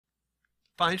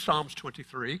find Psalms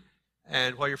 23,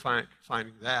 and while you're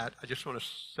finding that, I just want to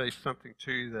say something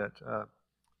to you that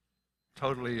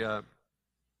totally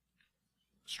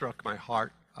struck my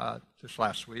heart this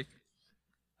last week.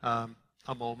 A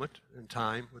moment in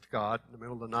time with God in the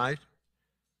middle of the night.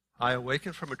 I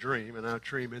awakened from a dream, and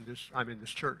I'm in this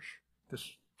church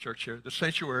here, the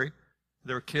sanctuary.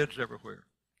 There are kids everywhere.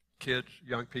 Kids,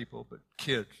 young people, but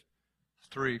kids,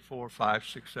 3, 4, 5,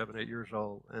 6, 7, 8 years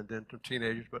old, and then some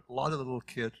teenagers, but a lot of the little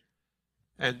kids.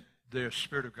 And the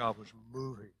Spirit of God was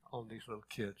moving on these little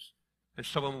kids. And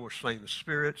some of them were slaying the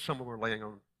Spirit. Some of them were laying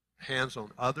hands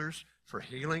on others for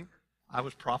healing. I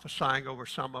was prophesying over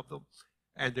some of them.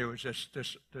 And there was this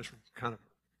kind of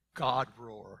God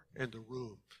roar in the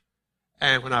room.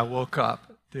 And when I woke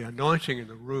up, the anointing in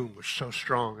the room was so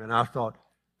strong. And I thought,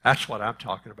 that's what I'm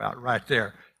talking about right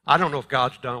there. I don't know if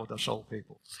God's done with us old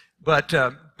people. But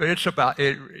it's about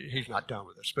it. He's not done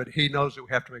with us. But he knows that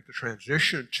we have to make the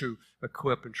transition to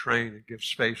equip and train and give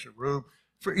space and room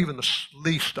for even the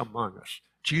least among us.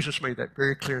 Jesus made that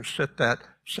very clear and set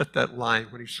that line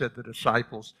when he said the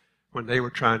disciples, when they were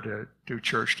trying to do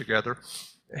church together,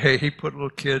 hey, he put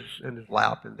little kids in his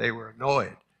lap, and they were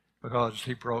annoyed because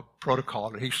he broke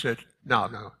protocol. And he said,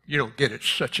 no, you don't get it.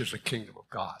 Such is the kingdom of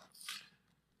God,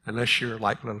 unless you're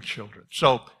like little children.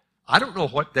 So I don't know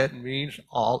what that means,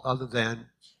 all other than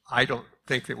I don't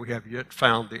think that we have yet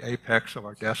found the apex of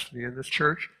our destiny in this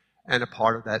church. And a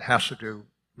part of that has to do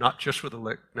not just with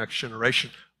the next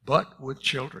generation, but with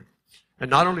children. And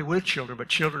not only with children, but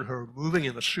children who are moving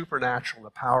in the supernatural,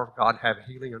 the power of God, have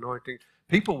healing anointing.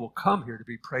 People will come here to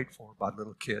be prayed for by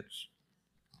little kids.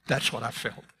 That's what I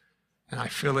felt. And I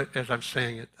feel it as I'm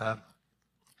saying it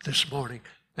this morning.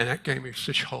 And that gave me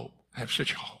such hope. I have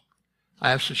such hope. I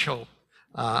have such hope.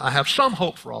 I have some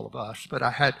hope for all of us, but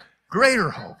I had greater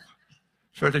hope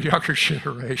for the younger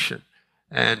generation.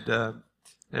 And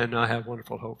I have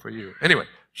wonderful hope for you. Anyway,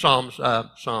 Psalms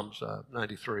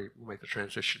 93. We'll make the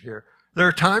transition here. There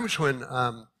are times when,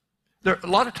 most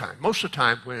of the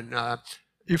time when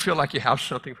you feel like you have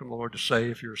something from the Lord to say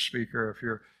if you're a speaker, if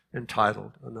you're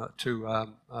entitled to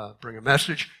bring a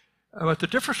message. But the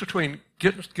difference between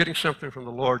getting something from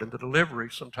the Lord and the delivery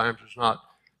sometimes is not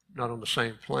on the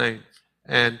same plane.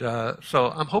 And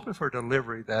so I'm hoping for a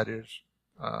delivery that is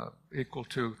equal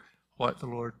to what the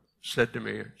Lord said to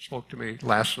me, spoke to me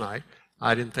last night.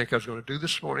 I didn't think I was going to do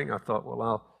this morning. I thought,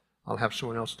 well, I'll have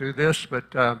someone else do this.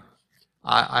 But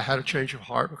I had a change of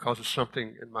heart because of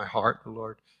something in my heart the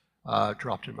Lord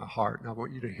dropped in my heart. And I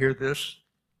want you to hear this,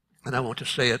 and I want to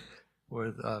say it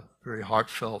with a very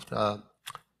heartfelt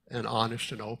and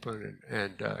honest and open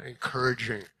and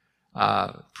encouraging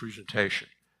presentation.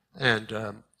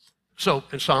 And so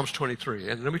in Psalms 23,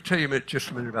 and let me tell you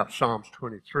just a minute about Psalms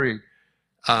 23.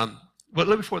 But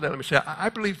before that, let me say, I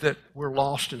believe that we're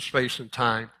lost in space and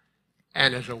time,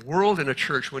 and as a world and a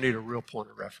church, we need a real point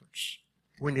of reference.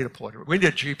 We need a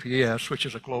GPS, which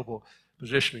is a global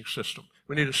positioning system.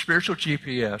 We need a spiritual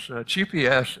GPS. And a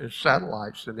GPS is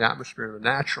satellites in the atmosphere and the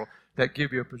natural that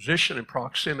give you a position and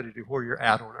proximity to where you're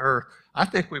at on Earth. I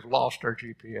think we've lost our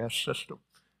GPS system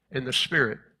in the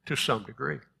spirit to some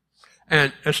degree.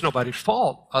 And it's nobody's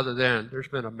fault other than there's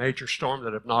been a major storm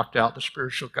that have knocked out the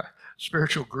spiritual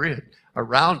grid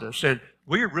around us. And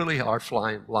we really are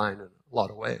flying blind in a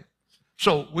lot of ways.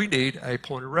 So we need a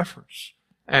point of reference.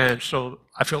 And so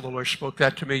I feel the Lord spoke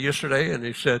that to me yesterday, and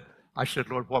I said,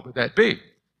 Lord, what would that be?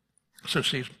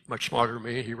 Since he's much smarter than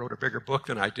me, he wrote a bigger book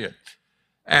than I did.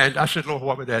 And I said, Lord,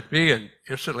 what would that be? And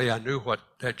instantly I knew what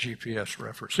that GPS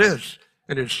reference is,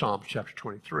 and it's Psalm chapter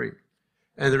 23.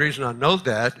 And the reason I know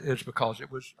that is because it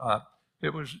was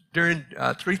during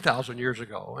 3,000 years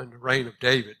ago in the reign of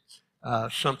David.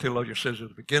 Some theologian says at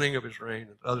the beginning of his reign,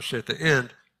 and others say at the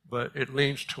end, but it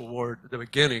leans toward the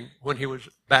beginning when he was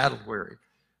battle weary.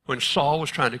 When Saul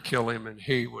was trying to kill him and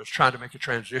he was trying to make a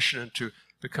transition into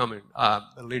becoming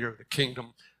the leader of the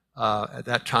kingdom at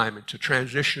that time, and to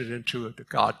transition it into the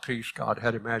God peace God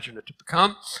had imagined it to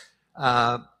become.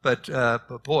 But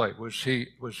boy, was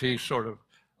he sort of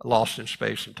lost in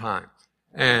space and time.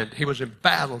 And he was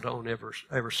embattled on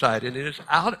every side. And it is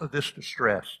out of this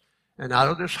distress and out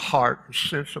of this heart and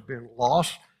sense of being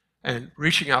lost and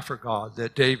reaching out for God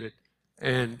that David,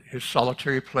 in his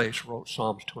solitary place, wrote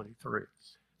Psalms 23.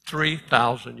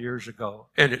 3,000 years ago,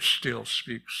 and it still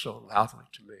speaks so loudly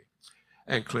to me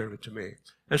and clearly to me.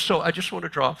 And so I just want to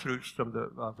draw through some of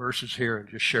the verses here and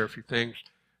just share a few things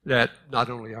that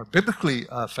not only are biblically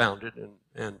founded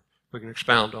and we can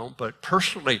expound on, but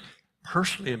personally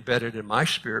embedded in my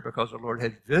spirit, because the Lord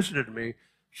had visited me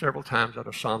several times out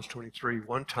of Psalms 23.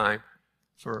 One time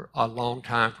for a long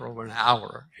time, for over an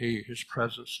hour. His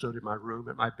presence stood in my room,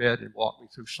 at my bed, and walked me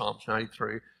through Psalms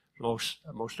 93.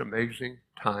 Most amazing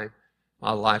time in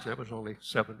my life. That was only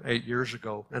 7, 8 years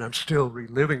ago, and I'm still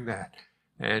reliving that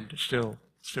and still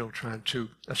trying to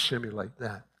assimilate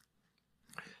that.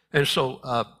 And so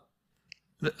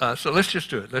let's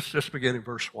just do it. Let's just begin in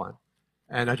verse 1.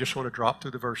 And I just want to drop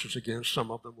through the verses again.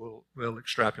 Some of them will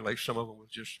extrapolate. Some of them will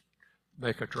just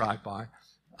make a drive-by.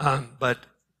 But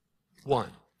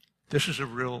 1, this is a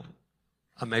real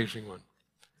amazing one.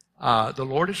 The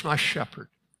Lord is my shepherd.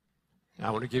 And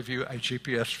I want to give you a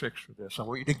GPS fix for this. I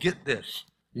want you to get this.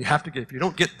 You have to get, if you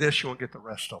don't get this, you won't get the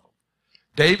rest of them.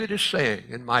 David is saying,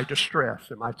 in my distress,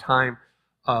 in my time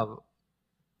of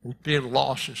being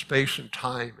lost in space and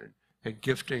time and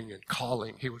gifting and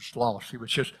calling, he was lost. He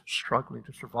was just struggling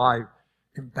to survive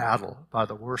in battle by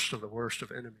the worst of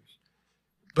enemies.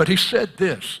 But he said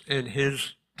this in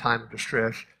his time of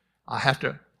distress: I have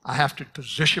to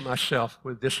position myself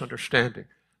with this understanding.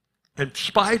 In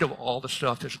spite of all the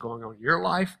stuff that's going on in your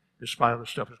life, in spite of the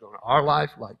stuff that's going on in our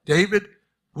life, like David,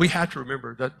 we have to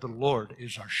remember that the Lord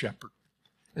is our shepherd.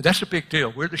 And that's a big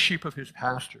deal. We're the sheep of his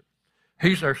pasture.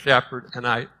 He's our shepherd, and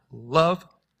I love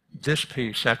this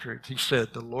piece after he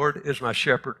said, the Lord is my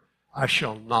shepherd, I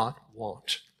shall not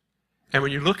want. And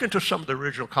when you look into some of the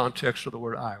original context of the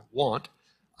word I want,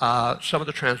 some of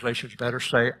the translations better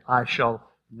say, I shall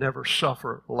never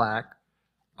suffer lack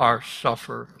or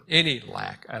suffer any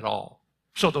lack at all.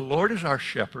 So the Lord is our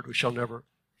shepherd, we shall never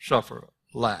suffer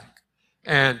lack.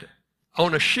 And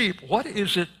on a sheep, what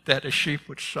is it that a sheep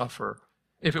would suffer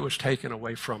if it was taken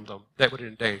away from them that would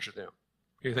endanger them?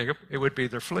 You think it would be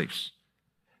their fleece.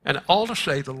 And all to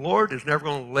say, the Lord is never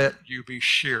going to let you be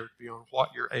sheared beyond what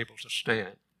you're able to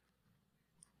stand.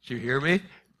 Do you hear me?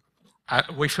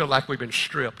 We feel like we've been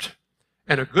stripped.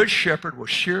 And a good shepherd will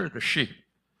shear the sheep,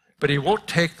 but he won't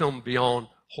take them beyond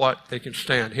what they can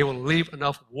stand. He will leave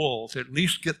enough wool to at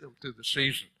least get them through the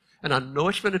season. And I know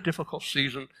it's been a difficult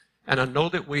season, and I know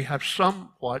that we have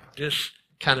somewhat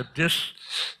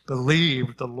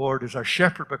disbelieved the Lord is our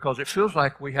shepherd because it feels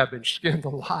like we have been skinned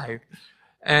alive.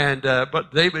 And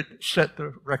but David set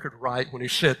the record right when he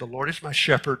said, the Lord is my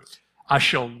shepherd, I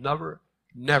shall never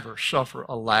suffer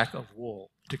a lack of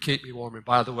wool to keep me warm. And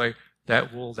by the way,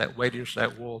 that wool, that weightiness,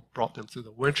 that wool brought them through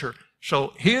the winter.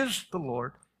 So he is the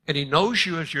Lord, and he knows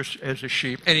you as a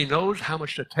sheep, and he knows how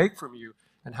much to take from you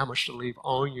and how much to leave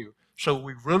on you. So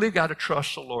we really got to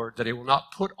trust the Lord that he will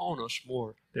not put on us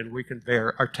more than we can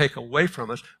bear or take away from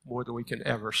us more than we can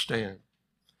ever stand.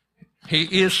 He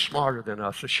is smarter than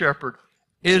us. The shepherd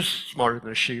is smarter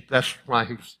than a sheep. That's why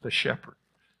he's the shepherd.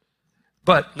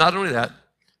 But not only that,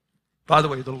 by the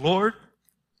way, the Lord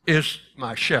is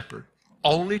my shepherd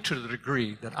only to the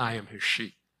degree that I am his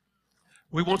sheep.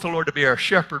 We want the Lord to be our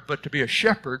shepherd, but to be a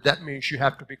shepherd, that means you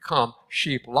have to become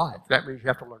sheep-like. That means you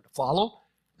have to learn to follow.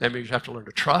 That means you have to learn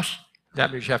to trust.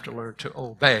 That means you have to learn to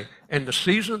obey. And the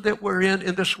season that we're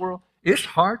in this world, it's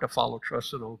hard to follow,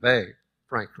 trust, and obey,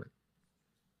 frankly.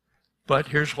 But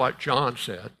here's what John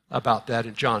said about that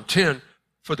in John 10.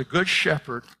 For the good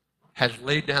shepherd has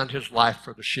laid down his life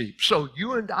for the sheep. So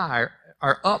you and I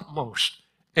are upmost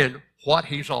in what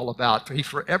he's all about. He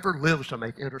forever lives to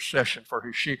make intercession for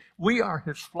his sheep. We are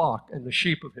his flock and the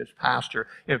sheep of his pasture.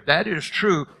 If that is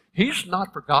true, he's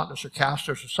not forgotten us or cast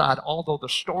us aside, although the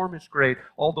storm is great,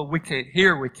 although we can't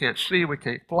hear, we can't see, we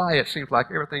can't fly, it seems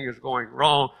like everything is going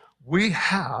wrong. We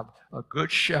have a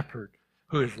good shepherd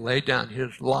who has laid down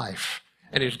his life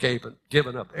and has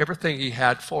given up everything he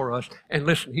had for us. And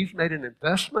listen, he's made an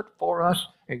investment for us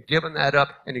and given that up,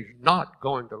 and he's not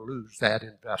going to lose that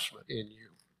investment in you.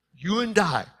 You and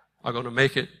I are going to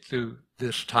make it through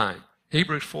this time.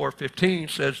 Hebrews 4:15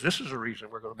 says this is the reason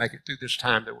we're going to make it through this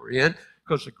time that we're in,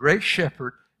 because the great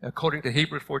shepherd, according to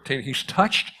Hebrews 4:10, he's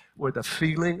touched with the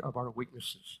feeling of our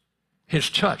weaknesses. His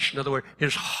touch, in other words,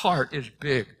 his heart is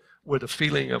big with the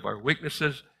feeling of our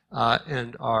weaknesses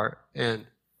and our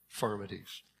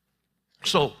infirmities.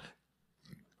 So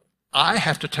I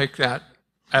have to take that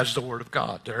as the Word of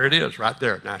God. There it is, right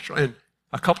there, natural. And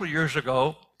a couple of years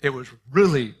ago, it was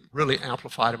really, really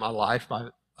amplified in my life by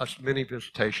a mini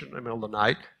visitation in the middle of the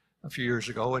night a few years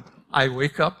ago. And I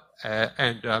wake up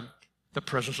and the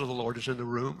presence of the Lord is in the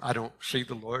room. I don't see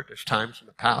the Lord. There's times in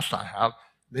the past I have.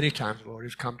 Many times the Lord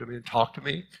has come to me and talked to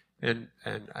me and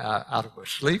out of my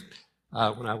sleep.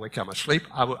 When I wake up my sleep,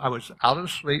 I was out of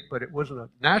sleep, but it wasn't a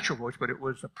natural voice, but it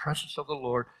was the presence of the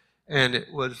Lord, and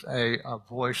it was a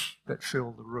voice that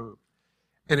filled the room.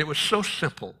 And it was so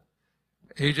simple.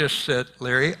 He just said,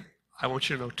 Larry, I want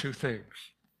you to know 2 things.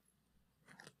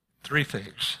 3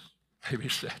 things. Maybe he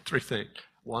said 3 things.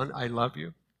 1, I love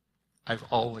you. I've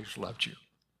always loved you,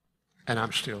 and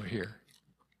I'm still here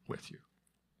with you.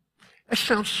 It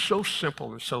sounds so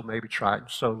simple and so maybe trite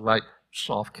and so like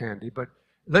soft candy, but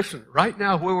listen, right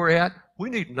now where we're at, we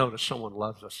need to know that someone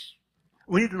loves us.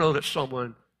 We need to know that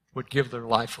someone would give their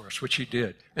life for us, which he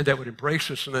did, and that would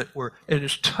embrace us, and that it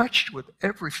is touched with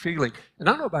every feeling. And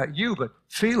I don't know about you, but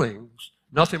feelings,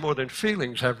 nothing more than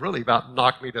feelings, have really about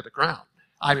knocked me to the ground.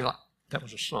 I mean, that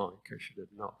was a song, in case you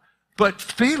didn't know. But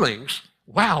feelings,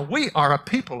 wow, we are a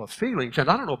people of feelings. And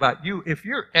I don't know about you, if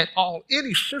you're at all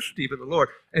any sensitive in the Lord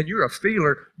and you're a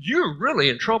feeler, you're really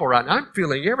in trouble right now. I'm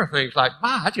feeling everything's like,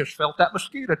 I just felt that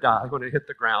mosquito die when it hit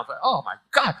the ground. Like, oh, my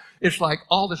God. It's like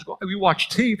all this. You watch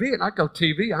TV, and I go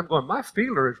TV, I'm going, my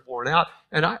feeler is worn out.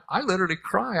 And I literally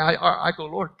cry. I go,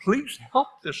 Lord, please help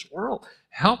this world.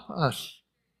 Help us.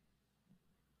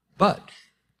 But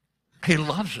he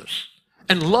loves us.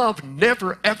 And love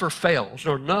never, ever fails,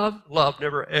 or love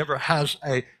never, ever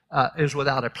is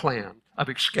without a plan of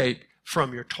escape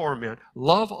from your torment.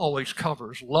 Love always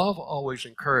covers. Love always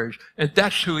encourages. And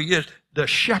that's who he is. The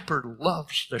shepherd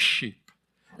loves the sheep.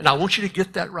 And I want you to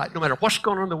get that right. No matter what's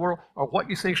going on in the world or what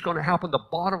you think is going to happen, the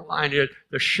bottom line is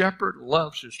the shepherd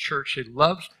loves his church. He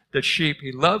loves the sheep.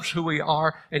 He loves who we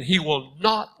are, and he will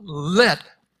not let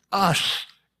us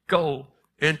go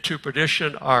into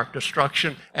perdition or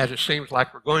destruction as it seems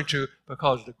like we're going to,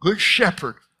 because the good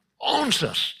shepherd owns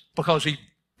us, because he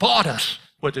bought us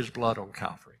with his blood on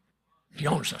Calvary. He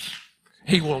owns us.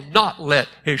 He will not let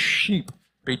his sheep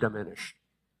be diminished,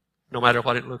 no matter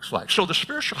what it looks like. So the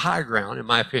spiritual high ground, in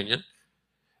my opinion,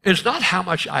 is not how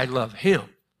much I love him.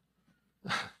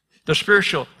 The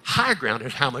spiritual high ground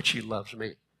is how much he loves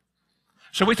me.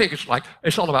 So we think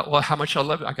it's all about, well, how much I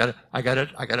love you. I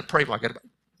gotta pray.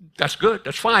 That's good.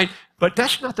 That's fine. But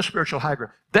that's not the spiritual high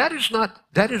ground. That is not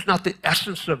the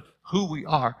essence of who we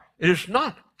are. It is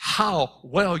not how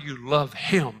well you love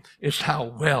him. It's how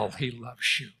well he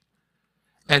loves you.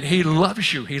 And he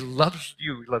loves you. He loves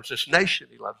you. He loves this nation.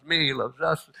 He loves me. He loves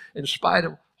us in spite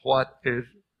of what is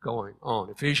going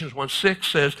on. Ephesians 1:6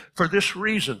 says, for this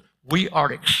reason, we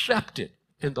are accepted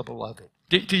in the beloved.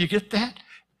 Do you get that?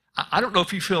 I don't know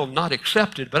if you feel not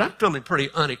accepted, but I'm feeling pretty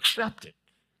unaccepted.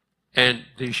 And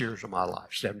these years of my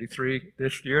life, 73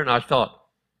 this year, and I thought,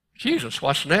 Jesus,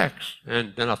 what's next?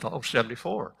 And then I thought,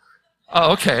 74.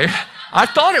 Oh, okay. I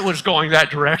thought it was going that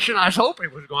direction. I was hoping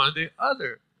it was going the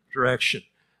other direction.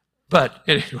 But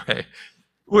anyway,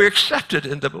 we're accepted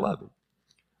in the beloved.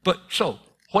 But so,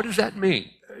 what does that mean?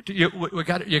 You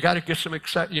got to get some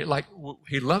acceptance. Like,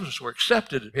 he loves us. We're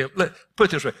accepted in him. Put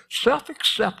it this way.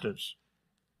 Self-acceptance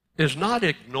is not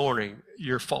ignoring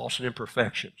your faults and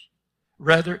imperfections.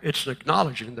 Rather, it's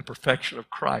acknowledging the perfection of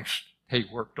Christ. He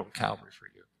worked on Calvary for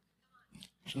you.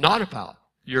 It's not about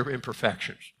your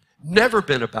imperfections. Never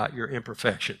been about your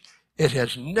imperfection. It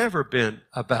has never been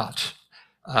about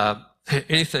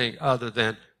anything other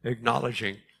than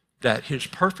acknowledging that his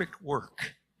perfect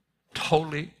work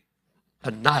totally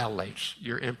annihilates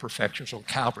your imperfections on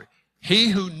Calvary. He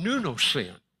who knew no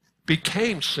sin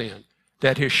became sin,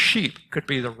 that his sheep could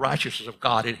be the righteousness of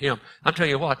God in him. I'm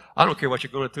telling you what, I don't care what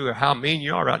you're going through or how mean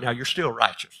you are right now, you're still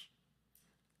righteous.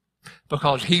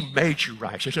 Because he made you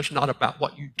righteous. It's not about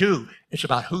what you do. It's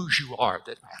about whose you are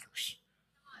that matters.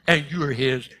 And you are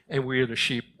his, and we are the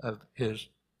sheep of his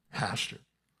pasture.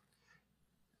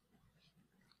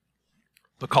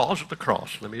 Because of the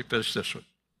cross, let me finish this one.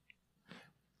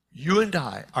 You and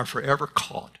I are forever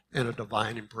caught in a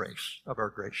divine embrace of our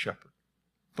great shepherd.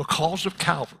 Because of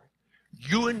Calvary,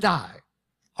 you and I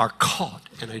are caught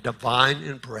in a divine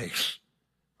embrace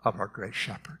of our great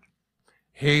shepherd.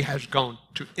 He has gone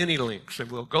to any lengths and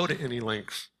will go to any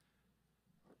lengths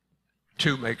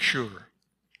to make sure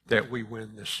that we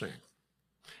win this thing.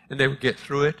 And they will get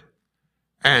through it,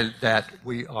 and that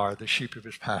we are the sheep of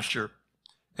his pasture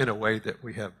in a way that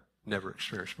we have never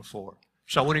experienced before.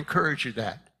 So I want to encourage you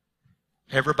that.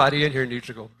 Everybody in here needs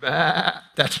to go, bah.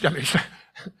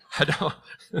 I don't.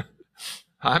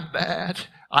 I'm bad.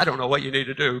 I don't know what you need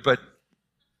to do, but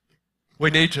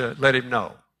we need to let him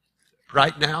know.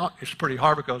 Right now, it's pretty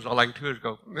hard because all I can do is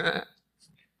go, meh.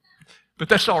 But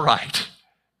that's all right.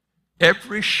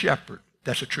 Every shepherd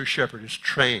that's a true shepherd is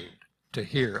trained to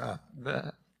hear a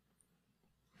meh.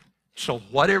 So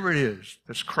whatever it is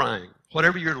that's crying,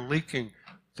 whatever you're leaking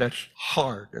that's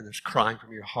hard and is crying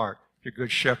from your heart, your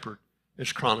good shepherd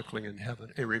is chronicling in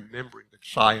heaven and remembering the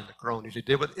sigh and the groan, as he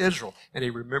did with Israel. And he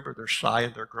remembered their sigh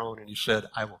and their groan, and he said,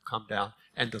 I will come down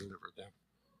and deliver them.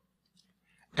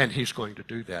 And he's going to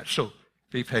do that. So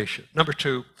be patient. Number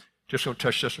two, just going to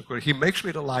touch this one. He makes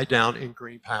me to lie down in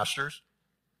green pastures.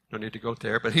 No need to go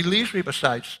there. But he leads me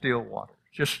beside still waters.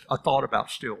 Just a thought about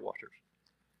still waters.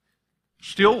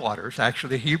 Still waters,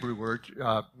 actually the Hebrew word,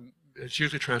 it's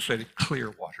usually translated clear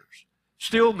waters.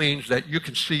 Still means that you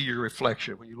can see your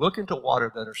reflection. When you look into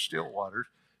water that are still waters,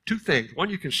 two things. One,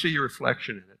 you can see your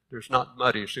reflection in it. There's not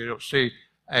muddy, so you don't see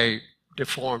a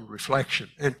deformed reflection.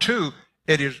 And two,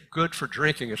 it is good for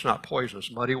drinking. It's not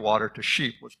poisonous. Muddy water to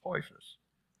sheep was poisonous.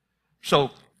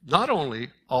 So not only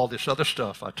all this other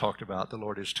stuff I talked about the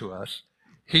Lord is to us,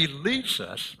 he leads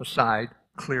us beside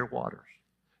clear waters.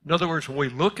 In other words, when we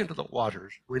look into the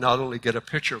waters, we not only get a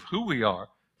picture of who we are,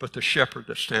 but the shepherd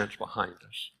that stands behind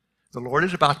us. The Lord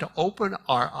is about to open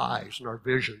our eyes and our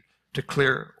vision to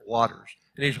clear waters.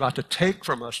 And he's about to take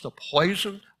from us the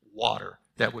poison water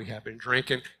that we have been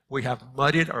drinking. We have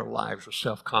muddied our lives with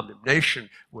self-condemnation,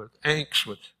 with angst,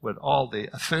 with all the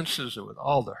offenses and with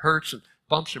all the hurts and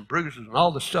bumps and bruises and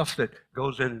all the stuff that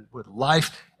goes in with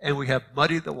life. And we have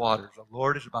muddied the waters. The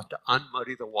Lord is about to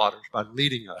unmuddy the waters by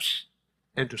leading us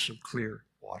into some clear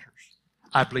waters.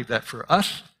 I believe that for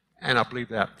us, and I believe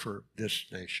that for this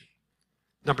nation.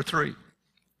 Number 3,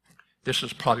 this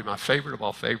is probably my favorite of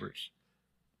all favorites,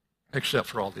 except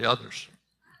for all the others.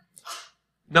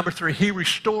 Number 3, he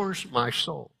restores my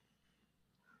soul.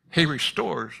 He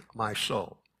restores my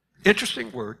soul.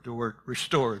 Interesting word, the word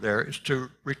restore there, is to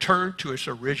return to its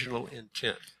original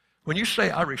intent. When you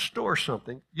say I restore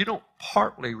something, you don't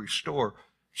partly restore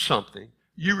something.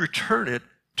 You return it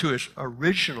to its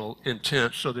original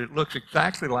intent so that it looks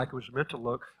exactly like it was meant to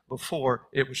look before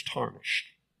it was tarnished.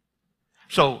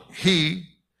 So he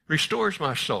restores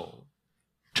my soul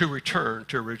to return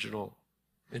to original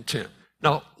intent.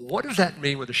 Now, what does that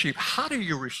mean with a sheep? How do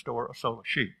you restore a soul of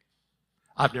sheep?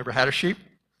 I've never had a sheep.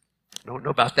 I don't know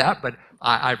about that, but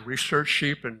I've researched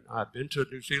sheep, and I've been to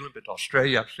New Zealand, been to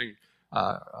Australia. I've seen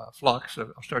flocks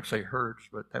of, I'll start to say herds,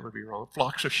 but that would be wrong,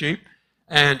 flocks of sheep.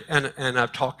 And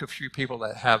I've talked to a few people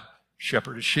that have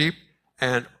shepherded sheep.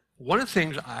 And one of the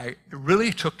things I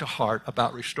really took to heart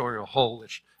about restoring a whole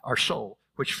is our soul,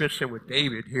 which fits in with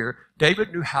David here.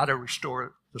 David knew how to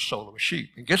restore the soul of a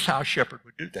sheep. And guess how a shepherd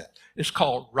would do that? It's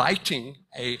called righting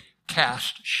a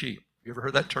cast sheep. You ever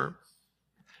heard that term?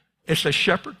 It's a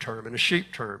shepherd term and a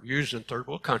sheep term used in third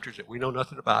world countries that we know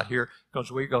nothing about here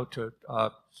because we go to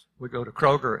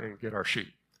Kroger and get our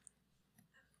sheep.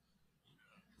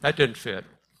 That didn't fit.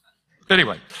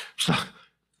 Anyway, so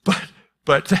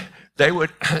but they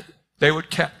would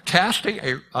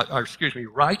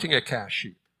righting a cast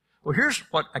sheep. Well, here's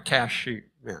what a cast sheep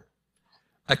meant.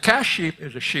 A cast sheep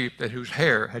is a sheep whose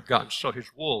hair had gotten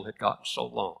his wool had gotten so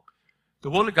long. The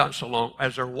wool had gotten so long,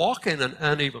 as they're walking in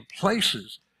uneven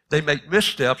places, they make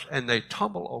missteps and they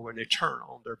tumble over and they turn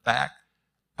on their back,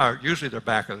 or usually their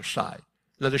back or their side.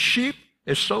 Now the sheep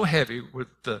is so heavy with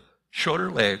the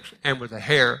shorter legs and with the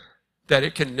hair that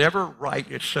it can never right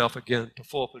itself again to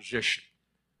full position.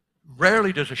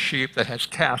 Rarely does a sheep that has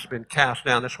been cast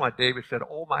down. That's why David said,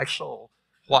 "Oh my soul,"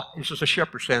 this is a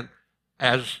shepherd saying,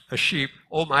 as a sheep,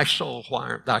 "Oh my soul, why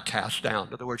art thou cast down?"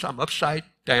 In other words, I'm upside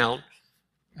down,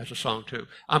 as a song too.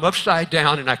 I'm upside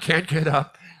down and I can't get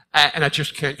up, and I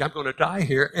just can't, I'm going to die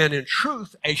here. And in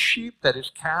truth, a sheep that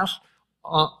is cast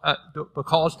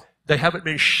because they haven't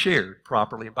been sheared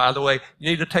properly. And by the way, you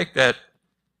need to take that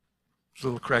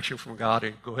little correction from God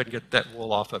and go ahead and get that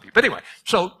wool off of you. But anyway,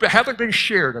 so they haven't been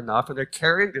sheared enough, and they're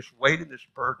carrying this weight and this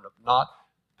burden of not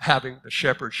having the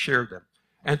shepherd shear them.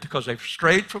 And because they've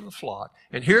strayed from the flock,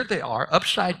 and here they are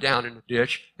upside down in the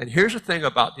ditch. And here's the thing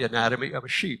about the anatomy of a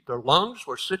sheep. Their lungs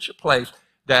were such a place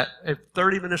that at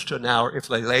 30 minutes to an hour, if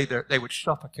they lay there, they would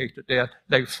suffocate to death.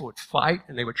 They would fight,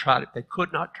 and they would try to, they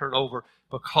could not turn over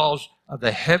because of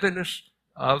the heaviness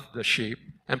of the sheep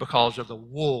and because of the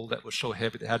wool that was so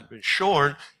heavy that hadn't been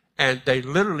shorn. And they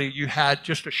literally, you had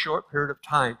just a short period of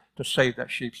time to save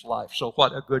that sheep's life. So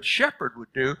what a good shepherd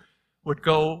would do would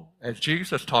go, as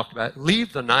Jesus talked about,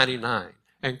 leave the 99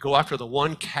 and go after the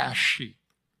one cast sheep.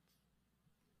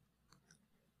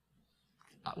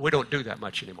 We don't do that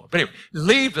much anymore. But anyway,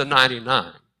 leave the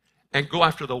 99 and go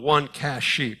after the one cast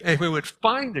sheep. And if we would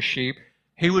find the sheep,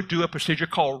 he would do a procedure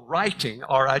called righting,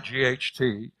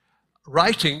 R-I-G-H-T,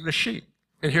 righting the sheep.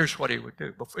 And here's what he would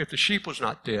do. If the sheep was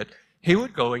not dead, he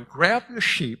would go and grab the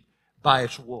sheep by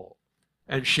its wool.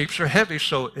 And sheep are heavy,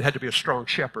 so it had to be a strong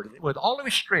shepherd. And with all of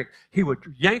his strength, he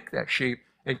would yank that sheep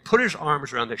and put his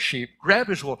arms around that sheep, grab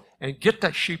his wool, and get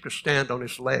that sheep to stand on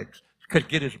his legs. Could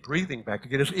get his breathing back,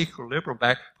 could get his equilibrium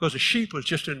back, because the sheep was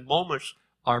just in moments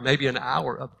or maybe an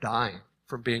hour of dying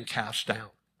from being cast down.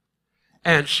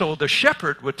 And so the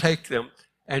shepherd would take them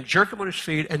and jerk them on his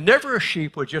feet, and never a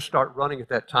sheep would just start running at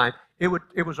that time. It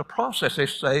was a process, they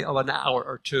say, of an hour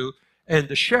or two. And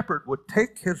the shepherd would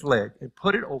take his leg and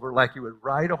put it over like he would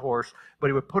ride a horse, but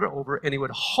he would put it over and he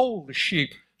would hold the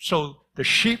sheep so the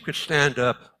sheep could stand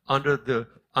up under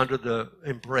the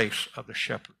embrace of the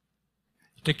shepherd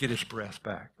to get his breath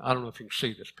back. I don't know if you can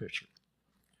see this picture.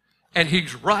 And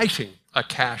he's righting a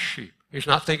cast sheep. He's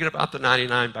not thinking about the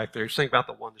 99 back there. He's thinking about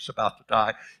the one that's about to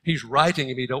die. He's righting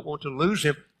him. He don't want to lose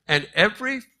him. And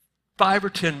every 5 or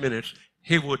 10 minutes,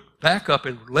 he would back up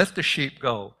and let the sheep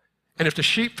go. And if the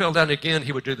sheep fell down again,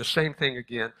 he would do the same thing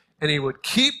again. And he would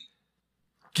keep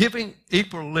giving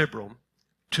equilibrium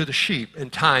to the sheep in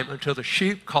time until the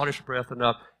sheep caught his breath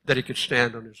enough that he could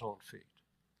stand on his own feet.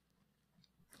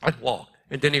 I'd walk,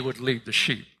 and then he would lead the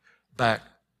sheep back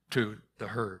to the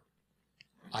herd.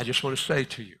 I just want to say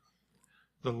to you,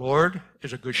 the Lord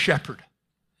is a good shepherd.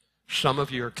 Some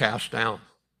of you are cast down.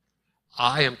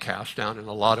 I am cast down in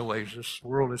a lot of ways. This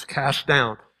world is cast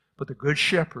down. But the good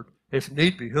shepherd, if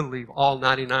need be, he'll leave all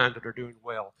 99 that are doing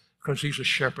well because he's a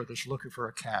shepherd that's looking for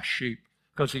a cast sheep,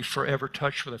 because he's forever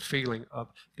touched with a feeling of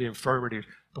the infirmities,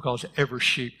 because every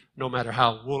sheep, no matter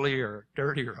how woolly or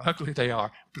dirty or ugly they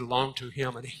are, belong to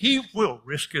him, and he will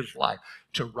risk his life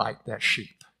to right that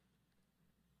sheep.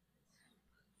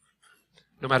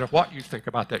 No matter what you think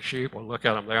about that sheep, well, look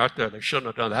at them. They're out there. They shouldn't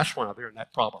have done that. That's why they're in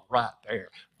that problem right there.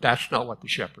 That's not what the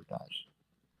shepherd does.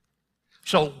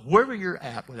 So wherever you're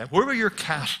at with that, wherever you're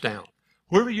cast down,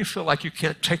 wherever you feel like you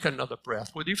can't take another breath,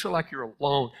 whether you feel like you're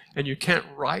alone and you can't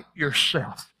right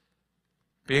yourself,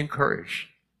 be encouraged.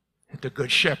 The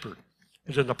good shepherd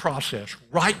is in the process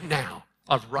right now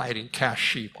of righting cast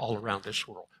sheep all around this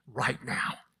world, right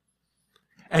now.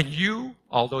 And you,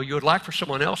 although you would like for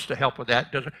someone else to help with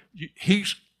that,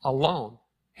 he's alone.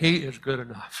 He is good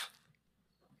enough.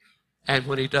 And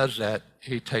when he does that,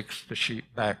 he takes the sheep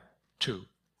back to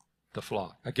the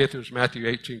flock. I get through Matthew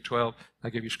 18:12. I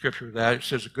give you scripture for that. It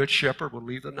says, a good shepherd will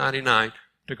leave the 99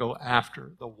 to go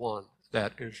after the one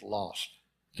that is lost.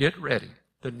 Get ready.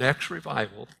 The next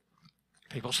revival,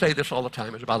 people say this all the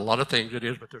time, it's about a lot of things, it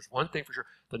is, but there's one thing for sure.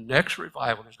 The next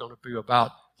revival is going to be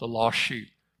about the lost sheep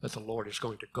that the Lord is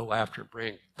going to go after and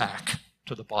bring back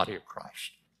to the body of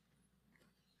Christ.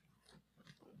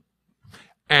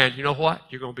 And you know what?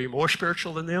 You're going to be more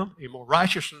spiritual than them, you're more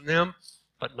righteous than them,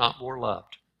 but not more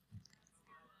loved.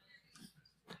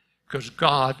 Because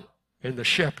God and the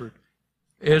shepherd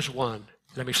is one.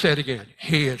 Let me say it again.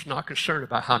 He is not concerned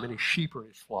about how many sheep are in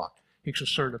his flock. He's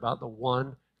concerned about the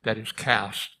one that is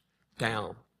cast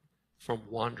down from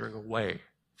wandering away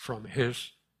from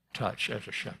his touch as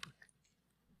a shepherd.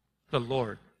 The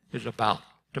Lord is about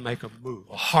to make a move,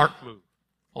 a heart move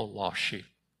on lost sheep.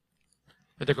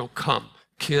 And they're going to come.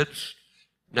 Kids,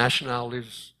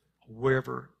 nationalities,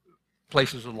 wherever,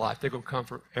 places of life, they're going to come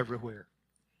from everywhere.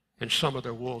 And some of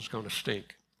their wool's going to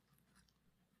stink.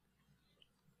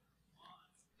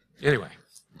 Anyway,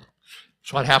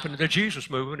 that's what happened to the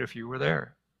Jesus movement if you were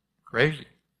there. Crazy.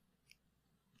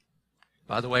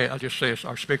 By the way, I'll just say this.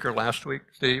 Our speaker last week,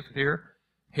 Steve, here,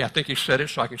 I think he said it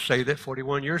so I can say that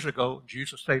 41 years ago,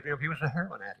 Jesus saved him. He was a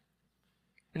heroin addict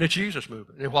in the Jesus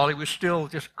movement. And while he was still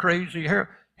just crazy heroin,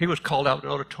 he was called out in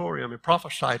an auditorium and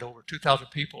prophesied over 2,000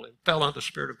 people and fell under the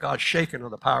Spirit of God, shaken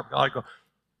on the power of God. Go,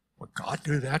 would God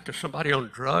do that to somebody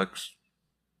on drugs?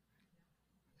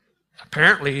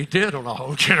 Apparently he did on a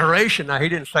whole generation. Now, he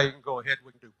didn't say you can go ahead,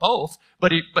 we can do both,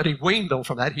 but he weaned them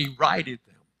from that. He righted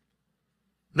them.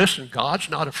 Listen, God's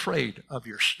not afraid of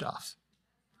your stuff.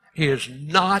 He is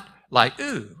not like,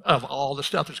 ooh, of all the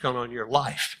stuff that's going on in your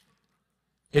life.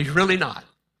 He's really not.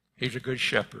 He's a good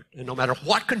shepherd. And no matter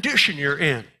what condition you're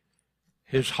in,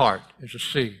 his heart is to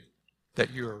see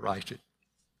that you are righted.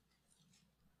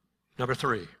 Number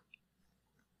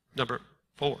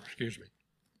 4, excuse me.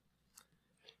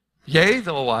 Yea,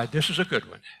 though this is a good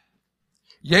one.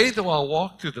 Yea, though I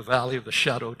walk through the valley of the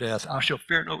shadow of death, I shall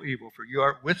fear no evil, for you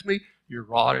are with me, your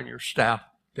rod and your staff,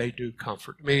 they do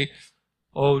comfort me.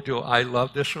 Oh, do I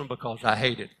love this one because I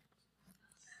hate it.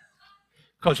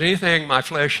 Because anything my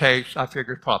flesh hates, I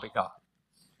figure is probably God.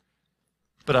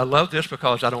 But I love this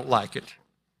because I don't like it.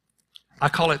 I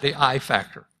call it the I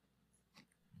factor.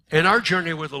 In our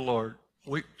journey with the Lord,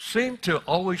 we seem to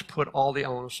always put all the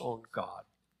onus on God.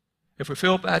 If we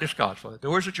feel bad, it's God's fault.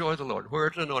 Where's the joy of the Lord?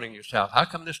 Where's the anointing yourself? How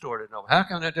come this door didn't open? How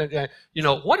come that? You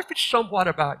know, what if it's somewhat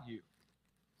about you?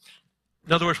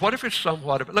 In other words, what if it's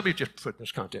somewhat about, let me just put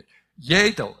this context.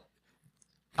 Yea, though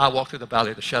I walk through the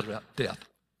valley of the shadow of death,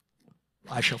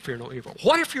 I shall fear no evil.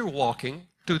 What if you're walking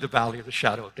through the valley of the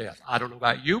shadow of death? I don't know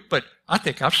about you, but I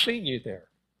think I've seen you there.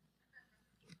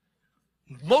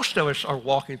 Most of us are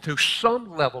walking through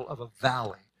some level of a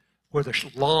valley where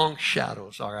the long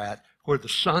shadows are at, where the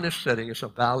sun is setting. It's a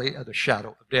valley of the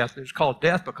shadow of death. And it's called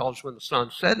death because when the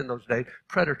sun set in those days,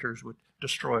 predators would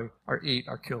destroy or eat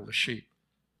or kill the sheep.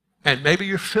 And maybe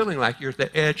you're feeling like you're at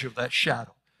the edge of that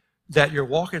shadow, that you're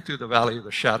walking through the valley of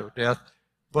the shadow of death.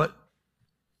 But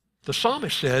the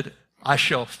psalmist said, I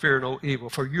shall fear no evil,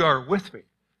 for you are with me.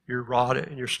 Your rod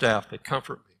and your staff, they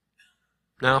comfort me.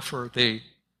 Now for the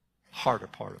harder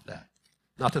part of that.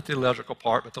 Not the theological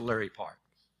part, but the Larry part.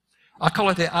 I call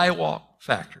it the I walk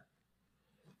factor.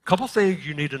 A couple things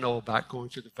you need to know about going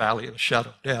through the valley of the shadow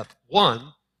of death.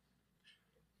 One,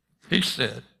 he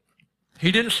said,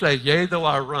 he didn't say, yea, though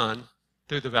I run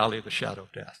through the valley of the shadow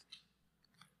of death.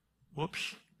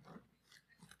 Whoops.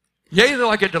 Yea, though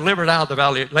I get delivered out of the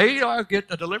valley, yea, though I get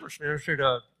the deliverance ministry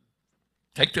to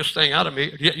take this thing out of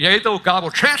me. Yea, though God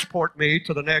will transport me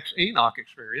to the next Enoch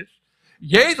experience.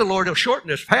 Yea, the Lord will shorten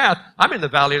this path. I'm in the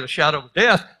valley of the shadow of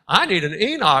death. I need an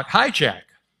Enoch hijack.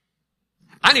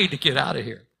 I need to get out of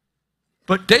here.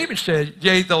 But David said,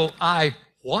 yea, though I,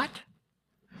 what?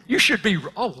 You should be,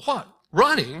 what?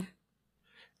 Running.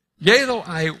 Yea, though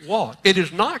I walk. It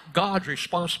is not God's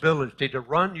responsibility to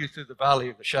run you through the valley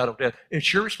of the shadow of death.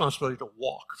 It's your responsibility to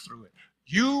walk through it.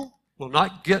 You will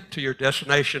not get to your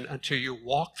destination until you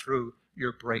walk through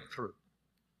your breakthrough.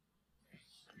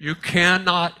 You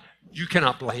cannot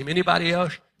blame anybody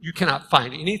else. You cannot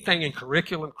find anything in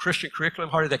Christian curriculum,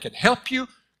 hardly that can help you.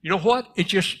 You know what? It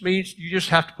just means you just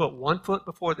have to put one foot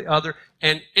before the other.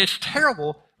 And it's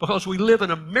terrible because we live in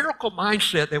a miracle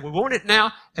mindset that we want it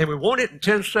now and we want it in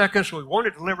 10 seconds. We want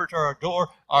it delivered to our door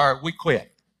or we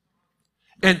quit.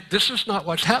 And this is not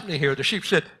what's happening here. The sheep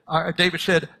said, David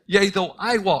said, yea, though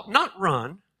I walk, not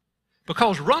run,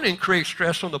 because running creates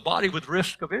stress on the body with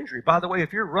risk of injury. By the way,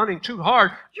 if you're running too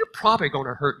hard, you're probably going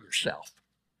to hurt yourself.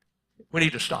 We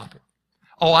need to stop it.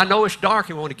 Oh, I know it's dark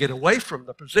and we want to get away from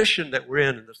the position that we're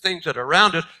in and the things that are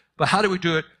around us, but how do we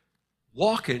do it?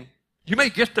 Walking. You may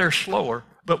get there slower,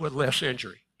 but with less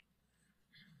injury.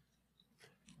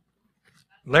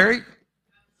 Larry,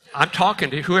 I'm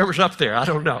talking to whoever's up there. I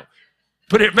don't know.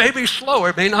 But it may be slower.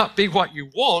 It may not be what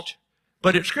you want,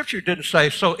 but Scripture didn't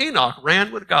say, so Enoch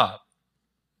ran with God.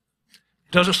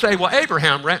 It doesn't say, well,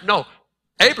 Abraham ran. No,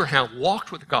 Abraham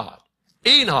walked with God.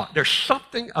 Enoch, there's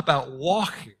something about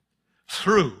walking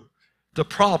through the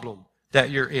problem that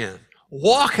you're in.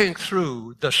 Walking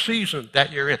through the season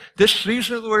that you're in. This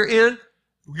season that we're in,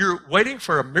 you're waiting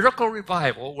for a miracle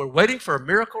revival. We're waiting for a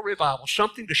miracle revival,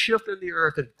 something to shift in the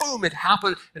earth, and boom, it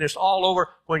happened, and it's all over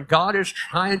when God is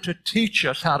trying to teach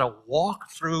us how to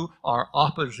walk through our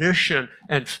opposition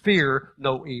and fear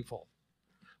no evil.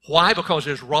 Why? Because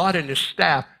his rod and his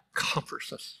staff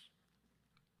comforts us.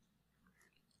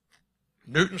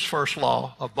 Newton's first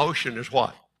law of motion is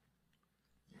what?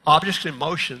 Objects in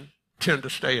motion tend to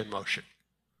stay in motion.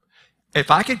 If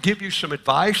I could give you some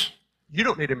advice, you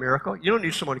don't need a miracle. You don't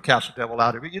need someone to cast the devil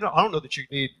out of you. I don't know that you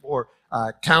need more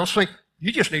counseling.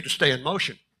 You just need to stay in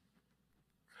motion.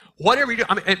 Whatever you do,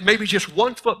 it may be just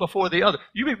one foot before the other.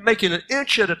 You may be making an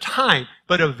inch at a time,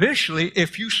 but eventually,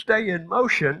 if you stay in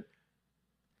motion,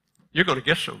 you're going to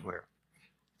get somewhere.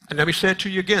 And let me say it to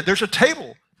you again. There's a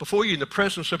table before you in the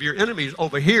presence of your enemies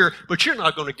over here, but you're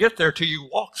not going to get there till you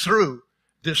walk through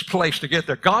this place to get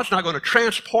there. God's not going to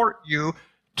transport you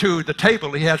to the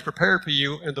table he has prepared for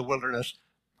you in the wilderness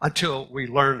until we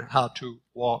learn how to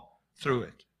walk through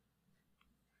it.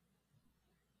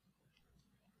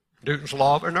 Newton's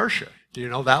law of inertia. Do you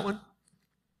know that one?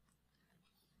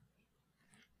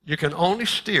 You can only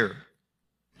steer.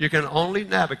 You can only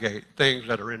navigate things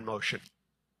that are in motion.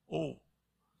 Oh,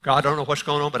 God, I don't know what's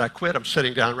going on, but I quit. I'm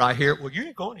sitting down right here. Well, you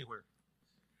ain't going anywhere.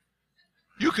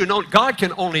 God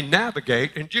can only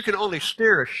navigate, and you can only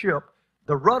steer a ship.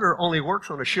 The rudder only works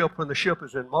on a ship when the ship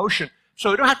is in motion.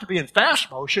 So it don't have to be in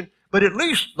fast motion, but at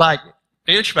least like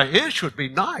inch by inch would be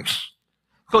nice.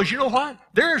 Because you know what?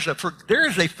 There is a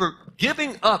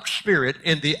forgiving up spirit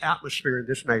in the atmosphere in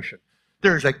this nation.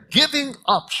 There's a giving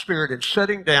up spirit in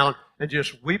sitting down and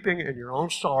just weeping in your own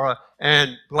sorrow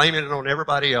and blaming it on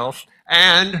everybody else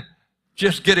and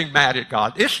just getting mad at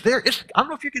God. It's there. I don't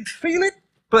know if you can feel it,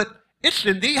 but it's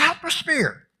in the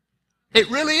atmosphere. It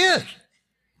really is.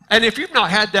 And if you've not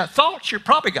had that thought, you've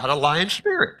probably got a lying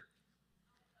spirit.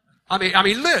 I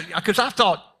mean, because I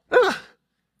thought,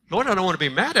 Lord, I don't want to be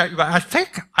mad at you, but I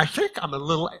think I'm a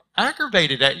little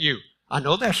aggravated at you. I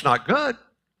know that's not good.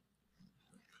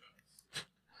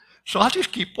 So I'll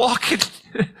just keep walking.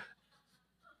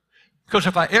 Because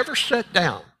if I ever sit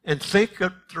down and think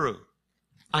it through,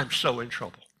 I'm so in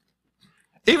trouble.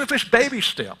 Even if it's baby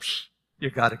steps, you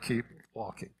got to keep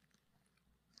walking.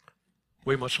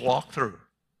 We must walk through.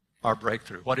 our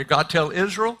breakthrough. What did God tell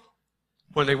Israel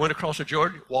when they went across the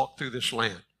Jordan? Walk through this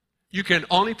land. You can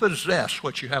only possess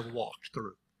what you have walked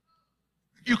through.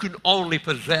 You can only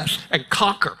possess and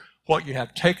conquer what you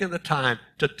have taken the time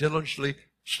to diligently,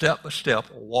 step by step,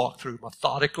 walk through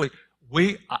methodically.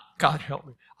 God help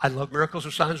me. I love miracles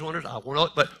and signs and wonders. I want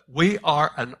it, but we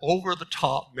are an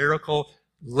over-the-top miracle,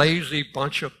 lazy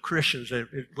bunch of Christians.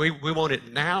 We want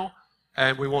it now,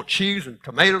 and we want cheese and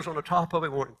tomatoes on the top of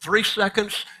it. We want it in 3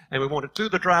 seconds, and we want it through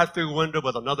the drive-through window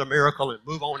with another miracle and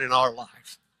move on in our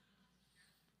lives.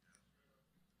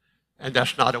 And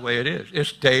that's not the way it is.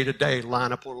 It's day to day,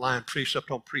 line upon line, precept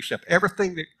on precept.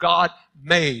 Everything that God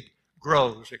made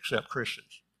grows except Christians.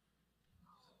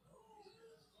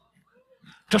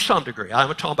 To some degree. I'm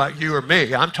not talking about you or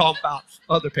me. I'm talking about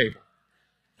other people.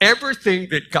 Everything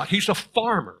that God, He's a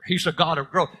farmer. He's a God of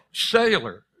growth.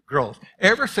 Cellular growth.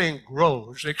 Everything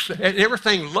grows, and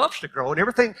everything loves to grow, and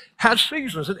everything has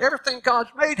seasons, and everything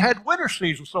God's made had winter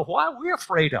seasons. So why are we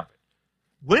afraid of it?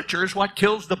 Winter is what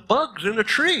kills the bugs in the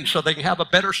tree so they can have a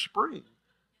better spring.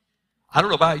 I don't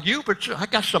know about you, but I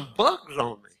got some bugs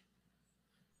on me.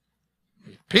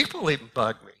 People even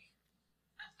bug me.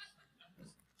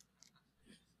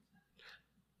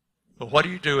 But what do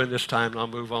you do in this time? And I'll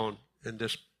move on. In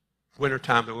this winter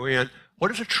time that we're in, what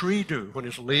does a tree do when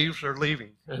its leaves are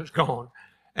leaving and it's gone?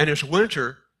 And it's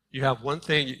winter, you have one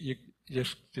thing, you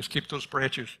just keep those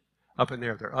branches up in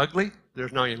there. They're ugly.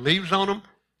 There's not any leaves on them.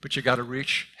 But you got to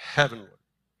reach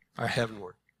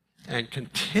heavenward, and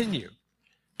continue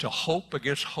to hope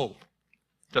against hope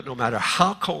that no matter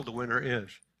how cold the winter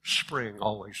is, spring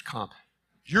always comes.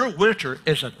 Your winter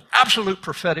is an absolute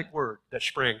prophetic word that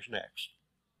spring's next.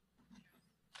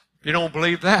 If you don't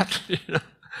believe that,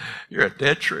 you're a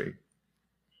dead tree.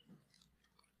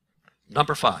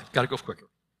 Number 5, got to go quicker.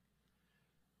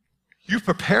 You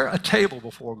prepare a table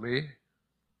before me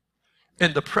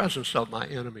in the presence of my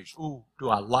enemies. Ooh, do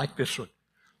I like this one?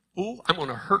 Ooh, I'm going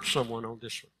to hurt someone on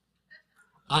this one.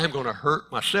 I'm going to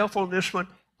hurt myself on this one.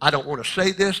 I don't want to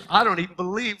say this. I don't even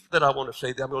believe that I want to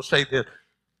say that. I'm going to say this.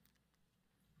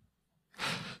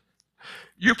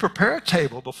 You prepare a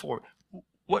table before me.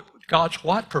 What? God's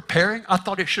what? Preparing? I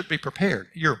thought it should be prepared.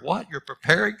 You're what? You're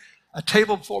preparing a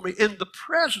table before me in the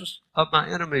presence of my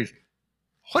enemies.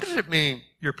 What does it mean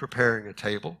you're preparing a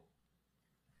table?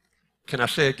 Can I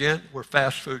say again? We're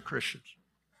fast food Christians.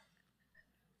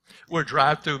 We're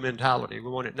drive-through mentality. We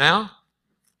want it now,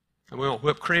 and we want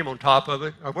whipped cream on top of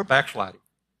it, or we're backsliding.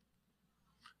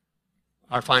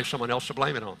 Or find someone else to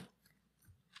blame it on.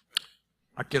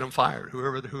 I get them fired.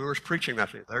 Whoever's preaching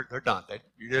that, they're done.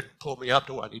 You didn't pull me up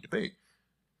to where I need to be,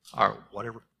 or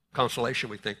whatever consolation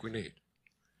we think we need.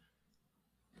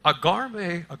 A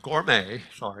gourmet,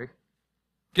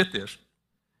 get this,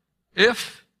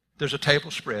 if there's a table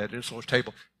spread, and so a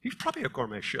table, he's probably a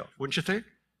gourmet chef, wouldn't you think?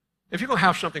 If you're going to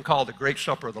have something called the Great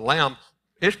Supper of the Lamb,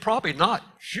 it's probably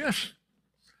not just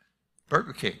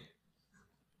Burger King.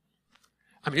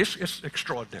 I mean, it's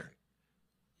extraordinary.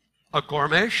 A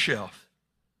gourmet chef,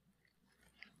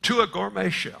 to a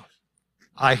gourmet chef,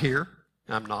 I hear,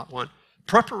 I'm not one,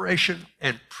 preparation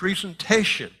and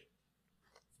presentation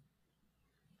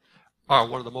are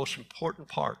one of the most important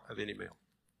part of any meal.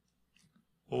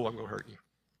 Oh, I'm going to hurt you.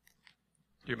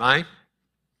 Do you mind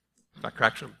if I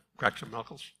crack some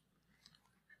knuckles?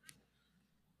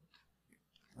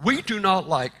 We do not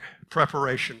like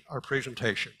preparation or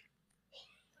presentation.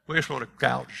 We just want to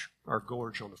gouge or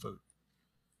gorge on the food.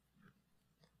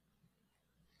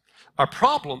 Our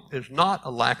problem is not a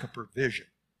lack of provision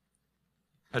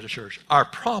as a church. Our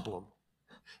problem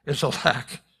is a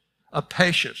lack of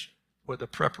patience with the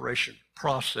preparation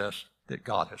process that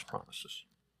God has promised us.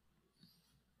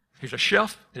 He's a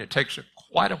chef, and it takes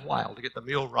quite a while to get the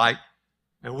meal right,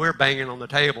 and we're banging on the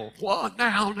table, what,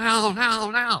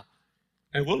 now.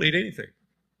 And we'll eat anything,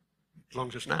 as long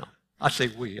as it's now. I say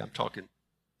we, I'm talking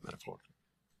metaphorically.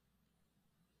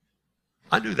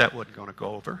 I knew that wasn't going to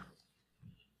go over.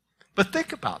 But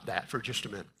think about that for just a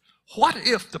minute. What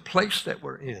if the place that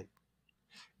we're in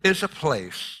is a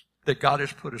place that God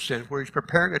has put us in where He's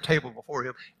preparing a table before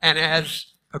Him, and as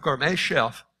a gourmet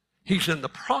chef, He's in the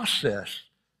process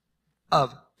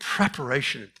of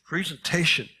preparation and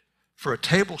presentation for a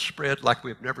table spread like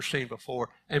we've never seen before,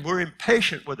 and we're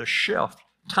impatient with the chef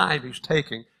time He's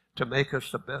taking to make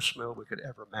us the best meal we could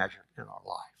ever imagine in our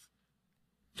life.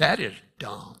 That is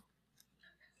dumb.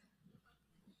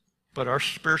 But our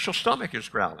spiritual stomach is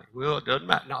growling. Well, it doesn't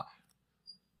matter. No,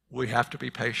 we have to be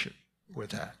patient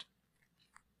with that.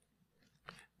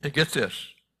 And get this,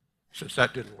 since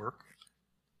that didn't work.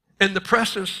 In the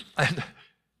presence,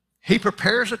 He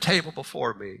prepares a table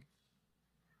before me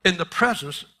in the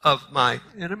presence of my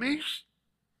enemies.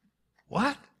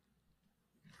 What?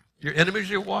 Your enemies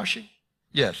you're washing?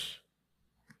 Yes.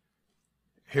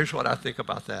 Here's what I think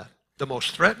about that. The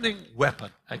most threatening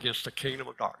weapon against the kingdom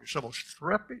of darkness, the most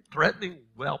threatening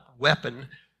weapon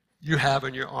you have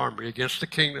in your armory against the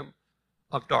kingdom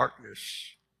of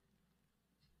darkness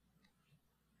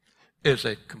is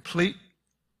a complete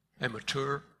and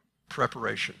mature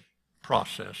preparation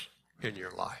process in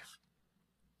your life.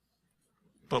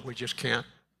 But we just can't,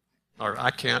 or I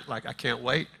can't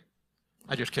wait.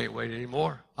 I just can't wait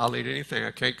anymore. I'll eat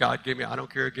anything. God, I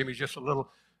don't care, give me just a little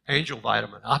angel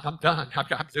vitamin. I'm done.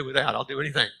 I'm through with that. I'll do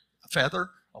anything. A feather,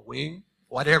 a wing,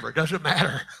 whatever. It doesn't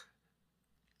matter.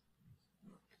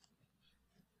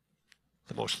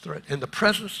 The most threat in the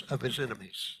presence of his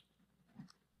enemies.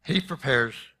 He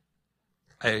prepares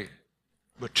a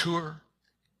mature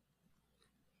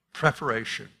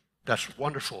preparation that's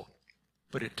wonderful,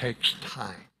 but it takes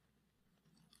time.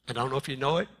 And I don't know if you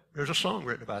know it. There's a song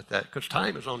written about that, because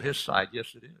time is on his side.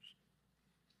 Yes, it is.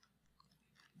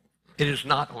 It is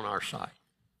not on our side.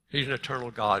 He's an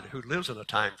eternal God who lives in a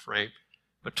time frame,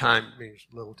 but time means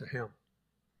little to him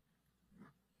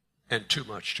and too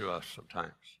much to us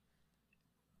sometimes.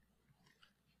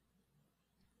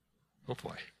 Oh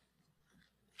boy.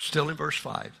 Still in verse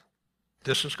 5.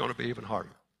 This is going to be even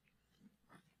harder.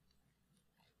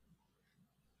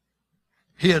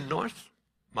 He anoints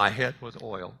my head with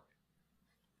oil.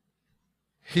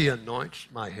 He anoints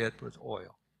my head with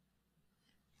oil.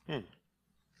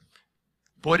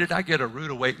 Boy, did I get a rude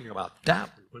awakening about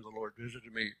that when the Lord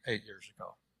visited me 8 years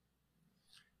ago.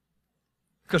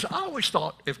 Because I always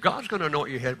thought if God's going to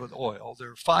anoint your head with oil,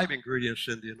 there are 5 ingredients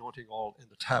in the anointing oil in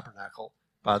the tabernacle,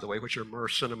 by the way, which are myrrh,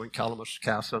 cinnamon, calamus,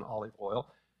 cassia, and olive oil.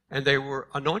 And they were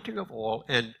anointing of oil,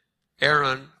 and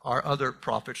Aaron, our other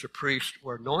prophets, the priests,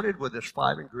 were anointed with this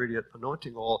 5-ingredient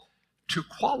anointing oil to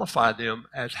qualify them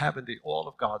as having the oil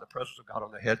of God, the presence of God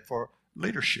on their head for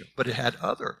leadership. But it had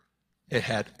other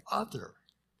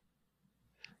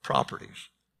properties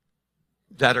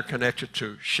that are connected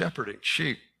to shepherding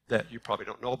sheep that you probably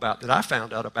don't know about, that I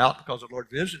found out about because the Lord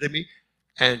visited me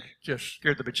and just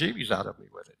scared the bejeebies out of me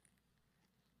with it.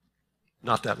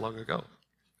 Not that long ago.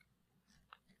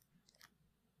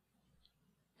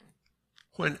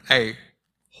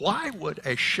 Why would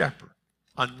a shepherd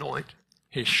anoint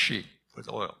his sheep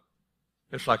with oil?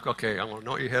 It's like, okay, I'm going to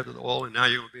anoint your head with oil, and now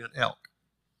you're going to be an elk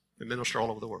and minister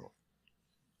all over the world.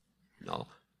 No.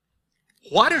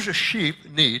 Why does a sheep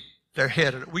need their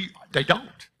head? They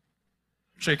don't.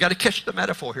 So you got to catch the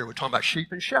metaphor here. We're talking about sheep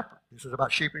and shepherd. This is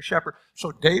about sheep and shepherd.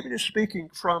 So David is speaking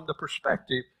from the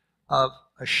perspective of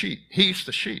a sheep. He's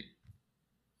the sheep.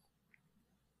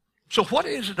 So what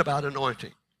is it about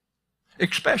anointing?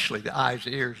 Especially the eyes,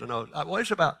 the ears, and nose. What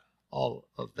is it about all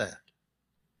of that?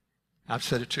 I've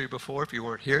said it to you before. If you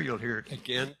weren't here, you'll hear it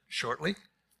again shortly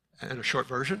in a short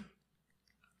version.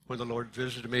 When the Lord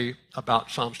visited me about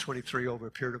Psalms 23 over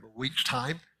a period of a week's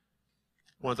time,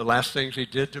 one of the last things he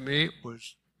did to me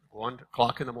was 1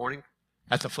 o'clock in the morning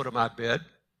at the foot of my bed,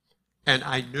 and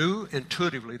I knew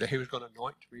intuitively that he was going to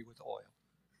anoint me with oil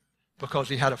because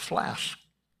he had a flask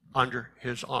under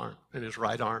his arm, in his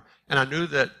right arm. And I knew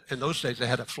that in those days they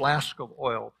had a flask of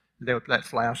oil, and they would that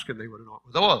flask and they would anoint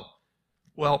with oil.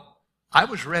 Well, I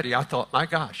was ready. I thought, my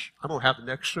gosh, I'm going to have the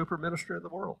next super minister in the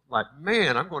world. Like,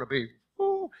 man, I'm going to be,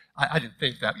 whoo. I didn't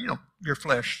think that. You know, your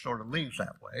flesh sort of leans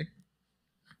that way.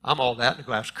 I'm all that in a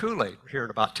glass of Kool-Aid here in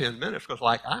about 10 minutes because,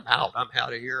 like, I'm out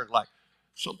of here, and like,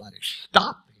 somebody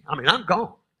stop me. I mean, I'm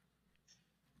gone.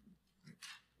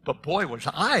 But boy, was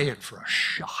I in for a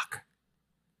shock.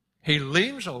 He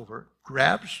leans over,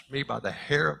 grabs me by the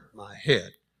hair of my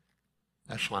head.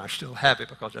 That's why I still have it,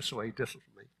 because that's the way he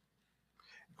disciplined me.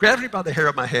 Grabs me by the hair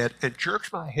of my head and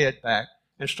jerks my head back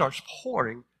and starts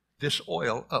pouring this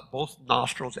oil up both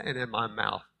nostrils and in my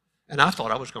mouth. And I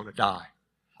thought I was going to die.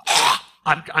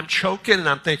 I'm choking, and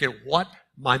I'm thinking, what?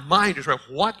 My mind is right.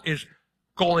 What is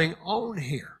going on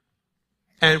here?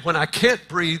 And when I can't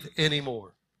breathe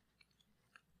anymore,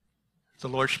 the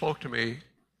Lord spoke to me,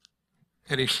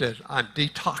 and he says, I'm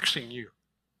detoxing you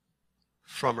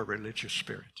from a religious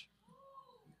spirit.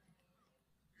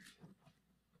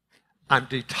 I'm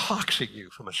detoxing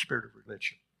you from a spirit of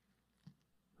religion.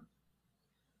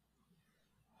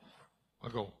 I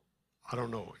go, I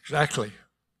don't know exactly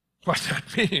what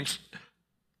that means.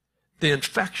 The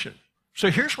infection. So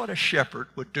here's what a shepherd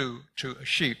would do to a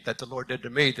sheep that the Lord did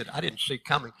to me that I didn't see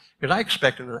coming. Because I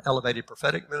expected an elevated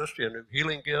prophetic ministry, a new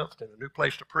healing gift, and a new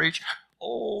place to preach.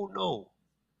 Oh, no.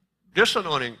 This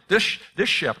anointing, this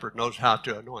shepherd knows how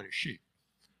to anoint his sheep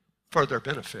for their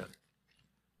benefit.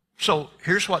 So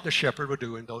here's what the shepherd would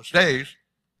do in those days.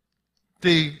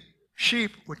 The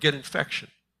sheep would get infection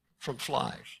from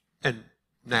flies and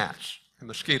gnats and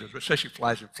mosquitoes, but especially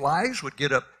flies. And flies would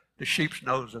get up the sheep's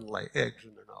nose and lay eggs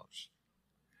in their nose.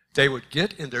 They would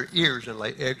get in their ears and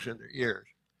lay eggs in their ears.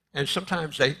 And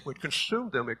sometimes they would consume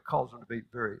them. It caused them to be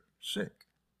very sick.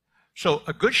 So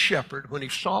a good shepherd, when he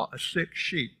saw a sick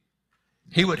sheep,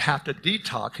 he would have to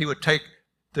detox. He would take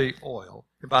the oil.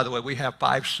 And by the way, we have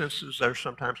 5 senses that are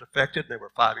sometimes affected. There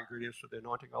were 5 ingredients of the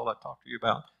anointing oil I talked to you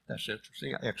about. That's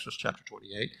interesting, Exodus chapter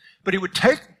 28. But he would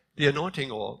take the anointing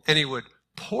oil and he would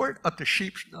pour it up the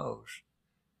sheep's nose.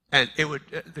 And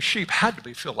the sheep had to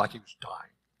be feel like he was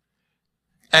dying.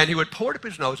 And he would pour it up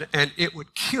his nose and it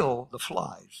would kill the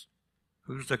flies.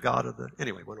 Who's the god of the...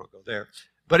 Anyway, we don't go there.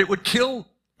 But it would kill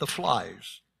the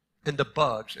flies and the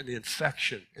bugs and the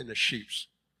infection in the sheep's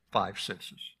 5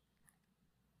 senses.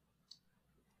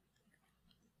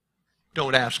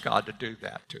 Don't ask God to do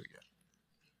that to you.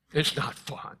 It's not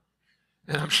fun.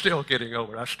 And I'm still getting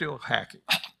over it. I'm still hacking.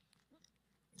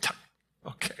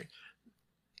 Okay.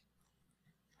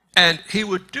 And he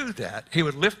would do that. He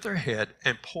would lift their head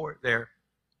and pour it there.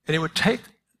 And it would take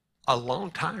a long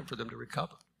time for them to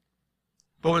recover.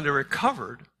 But when they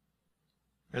recovered,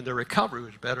 and the recovery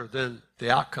was better than the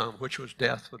outcome, which was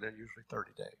death within usually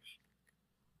 30 days.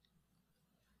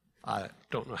 I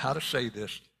don't know how to say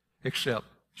this except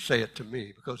say it to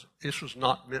me, because this was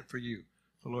not meant for you.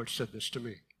 The Lord said this to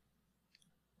me.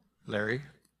 Larry,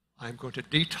 I'm going to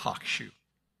detox you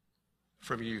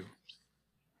from you.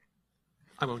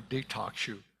 I'm going to detox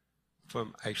you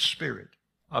from a spirit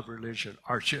of religion,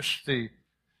 or just the,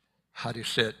 how do you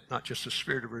say it, not just the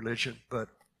spirit of religion, but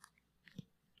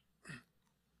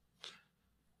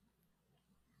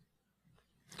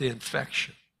the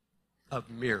infection of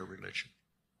mere religion.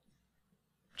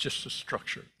 Just the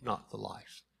structure, not the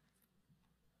life.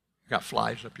 You got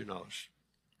flies up your nose.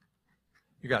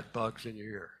 You got bugs in your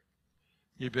ear.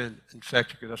 You've been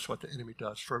infected, because that's what the enemy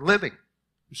does for a living,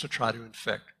 is to try to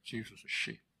infect Jesus'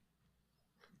 sheep.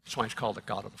 That's why he's called the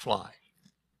god of the flies.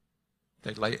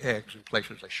 They lay eggs in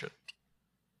places they shouldn't.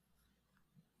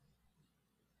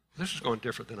 This is going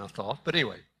different than I thought, but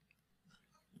anyway,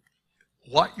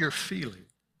 what you're feeling,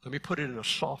 let me put it in a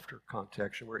softer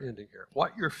context, and we're ending here.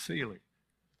 What you're feeling,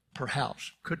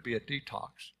 perhaps, could be a detox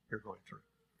you're going through.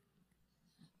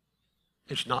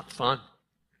 It's not fun.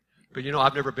 But you know,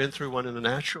 I've never been through one in the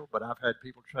natural, but I've had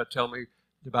people try to tell me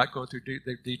about going through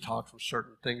detox from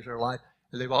certain things in their life.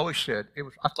 And they've always said,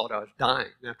 I thought I was dying.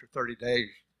 And after 30 days,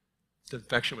 the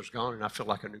infection was gone, and I feel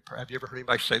like a new person. Have you ever heard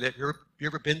anybody say that? You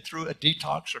ever been through a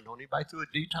detox or known anybody through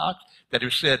a detox that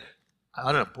has said,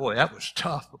 I don't know, boy, that was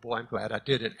tough, but boy, I'm glad I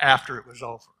did it after it was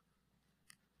over.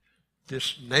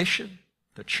 This nation,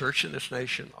 the church in this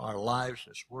nation, our lives,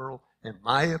 this world, in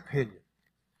my opinion,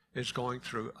 is going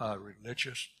through a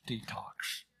religious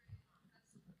detox.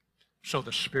 So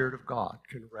the Spirit of God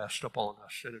can rest upon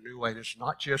us in a new way. And it's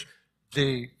not just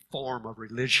the form of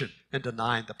religion and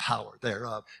denying the power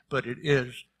thereof, but it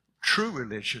is true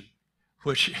religion,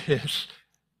 which is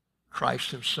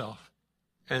Christ himself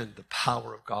and the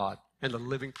power of God and the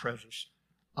living presence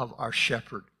of our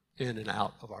shepherd in and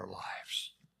out of our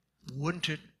lives. Wouldn't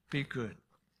it be good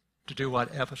to do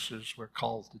what Ephesus were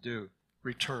called to do?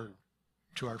 Return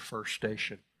to our first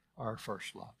station, our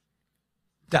first love.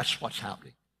 That's what's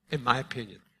happening, in my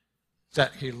opinion,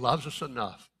 that he loves us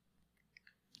enough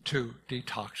to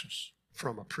detox us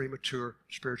from a premature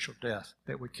spiritual death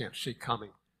that we can't see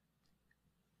coming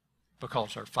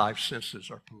because our 5 senses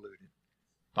are polluted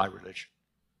by religion.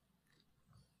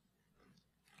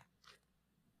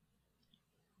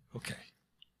 Okay.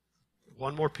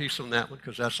 One more piece on that one,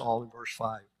 because that's all in verse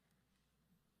 5.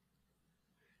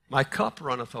 My cup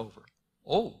runneth over.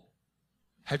 Oh,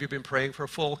 have you been praying for a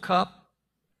full cup?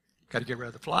 Got to get rid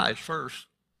of the flies first.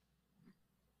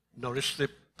 Notice the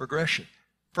progression.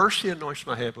 First, he anoints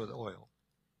my head with oil.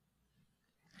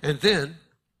 And then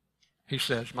he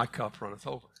says, my cup runneth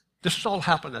over. This has all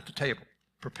happened at the table,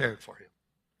 prepared for him,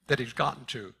 that he's gotten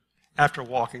to after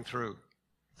walking through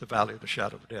the valley of the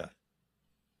shadow of death.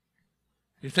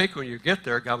 You think when you get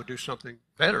there, God would do something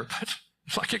better, but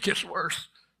it's like it gets worse.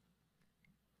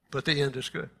 But the end is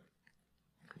good.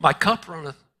 My cup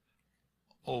runneth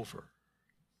over.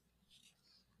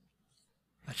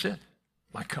 That's it.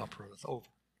 My cup runneth over.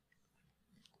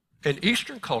 In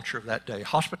Eastern culture of that day,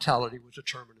 hospitality was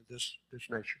determined in this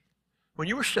nation. When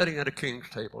you were sitting at a king's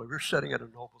table, if you were sitting at a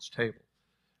noble's table,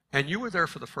 and you were there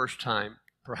for the first time,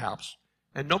 perhaps,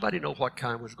 and nobody knew what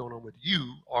kind was going on with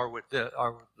you or with the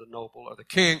noble or the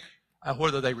king,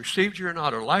 whether they received you or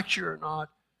not or liked you or not,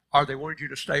 or they wanted you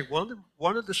to stay.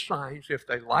 One of the signs, if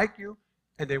they like you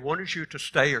and they wanted you to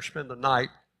stay or spend the night,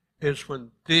 is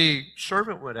when the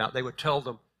servant went out, they would tell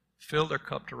them, fill their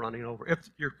cup to running over. If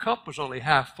your cup was only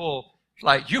half full, it's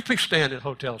like you be staying at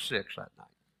Hotel 6 that night.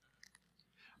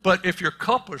 But if your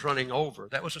cup was running over,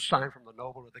 that was a sign from the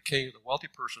noble or the king or the wealthy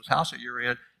person's house that you're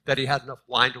in that he had enough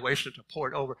wine to waste it to pour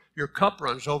it over. Your cup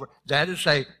runs over. That is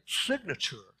a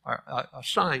signature, a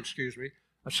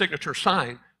signature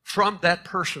sign from that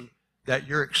person that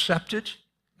you're accepted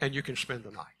and you can spend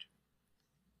the night.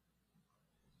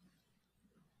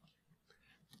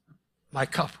 My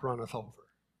cup runneth over.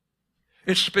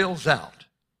 It spills out.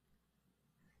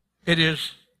 It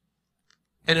is,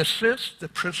 in a sense, the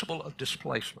principle of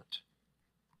displacement.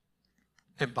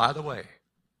 And by the way,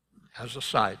 as an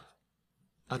aside,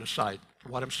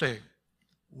 what I'm saying,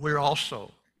 we're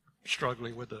also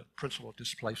struggling with the principle of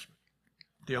displacement.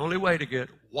 The only way to get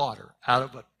water out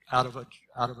of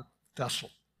a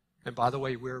vessel, and by the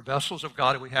way, we're vessels of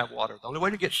God and we have water. The only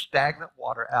way to get stagnant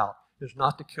water out is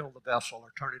not to kill the vessel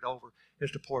or turn it over,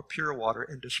 is to pour pure water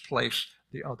and displace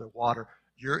the other water.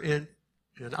 You're in,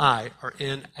 and I are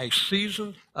in a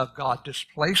season of God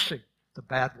displacing the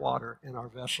bad water in our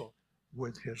vessel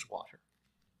with his water.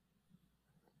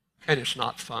 And it's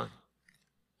not fun.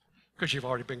 Because you've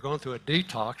already been going through a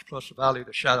detox plus the valley of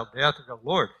the shadow of death and go,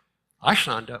 Lord, I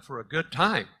signed up for a good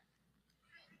time.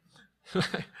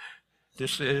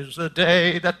 This is the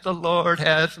day that the Lord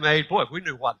has made. Boy, if we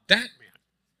knew what that meant.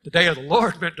 The day of the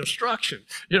Lord meant destruction.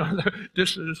 You know,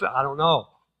 this is, I don't know.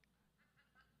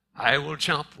 I will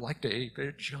jump like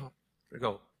David jumped. I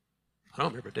go, I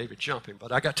don't remember David jumping,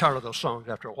 but I got tired of those songs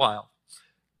after a while.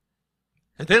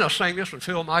 And then I sang this one,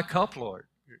 fill my cup, Lord.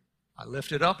 I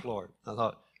lifted up, Lord. I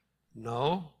thought,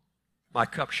 no, my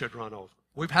cup should run over.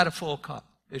 We've had a full cup.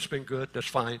 It's been good. That's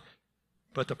fine.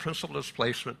 But the principle of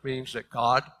displacement means that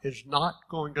God is not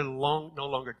going to no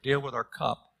longer deal with our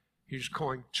cup. He's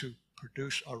going to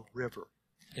produce a river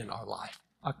in our life.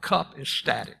 A cup is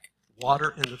static.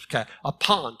 Water in the sky. A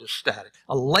pond is static.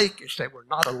 A lake is static. We're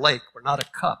not a lake. We're not a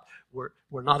cup. We're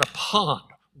not a pond.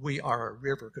 We are a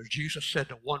river. Because Jesus said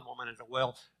to one woman at the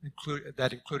well,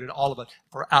 that included all of us,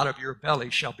 for out of your belly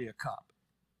shall be a cup.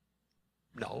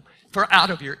 No, for out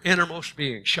of your innermost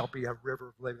being shall be a river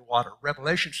of living water.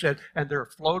 Revelation said, and there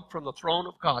flowed from the throne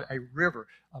of God a river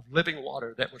of living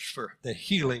water that was for the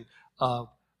healing of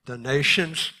the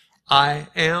nations. I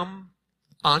am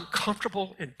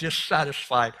uncomfortable and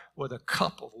dissatisfied with a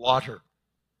cup of water.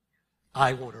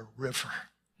 I want a river,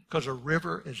 because a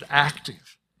river is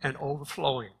active and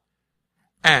overflowing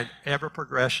and ever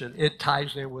progression. It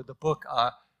ties in with the book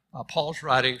Paul's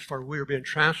writings, for we are being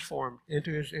transformed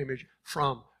into his image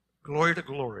from glory to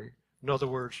glory. In other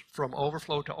words, from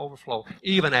overflow to overflow,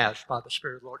 even as by the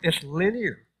Spirit of the Lord. It's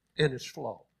linear in its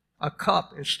flow. A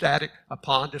cup is static. A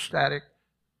pond is static.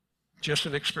 Just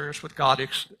an experience with God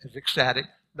is ecstatic.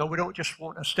 No, we don't just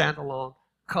want a standalone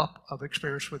cup of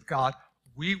experience with God.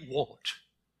 We want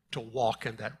to walk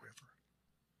in that river.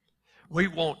 We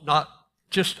want not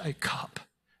just a cup.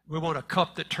 We want a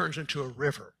cup that turns into a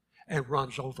river and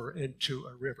runs over into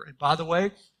a river. And by the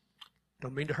way,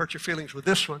 don't mean to hurt your feelings with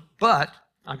this one, but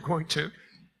I'm going to.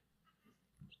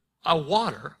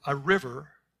 A river,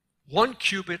 1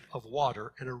 cubit of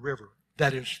water in a river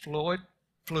that is fluid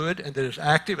and that is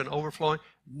active and overflowing,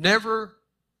 never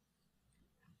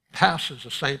passes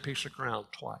the same piece of ground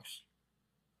twice.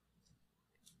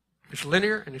 It's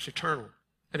linear and it's eternal,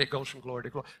 and it goes from glory to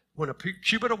glory. When a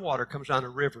cubit of water comes down a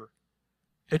river,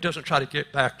 it doesn't try to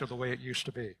get back to the way it used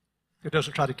to be. It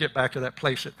doesn't try to get back to that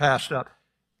place it passed up.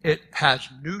 It has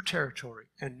new territory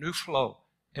and new flow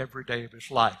every day of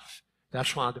its life.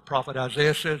 That's why the prophet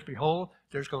Isaiah says, behold,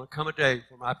 there's going to come a day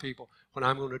for my people when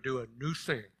I'm going to do a new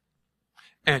thing.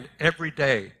 And every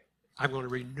day, I'm going to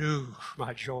renew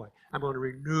my joy. I'm going to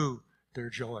renew their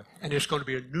joy. And it's going to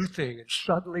be a new thing, and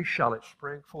suddenly shall it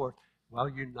spring forth. Well,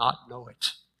 you not know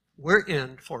it. We're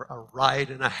in for a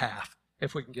ride and a half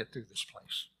if we can get through this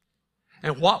place.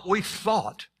 And what we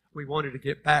thought we wanted to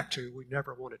get back to, we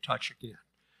never want to touch again.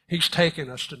 He's taken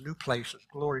us to new places,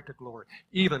 glory to glory,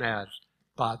 even as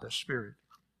by the Spirit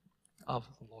of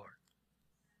the Lord.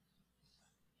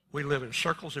 We live in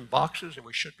circles and boxes, and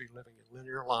we should be living in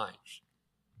linear lines.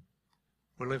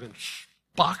 We live in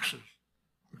boxes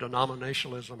of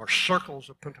denominationalism or circles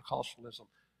of Pentecostalism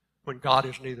when God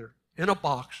is neither in a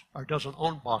box or doesn't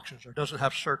own boxes or doesn't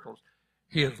have circles.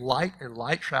 He is light, and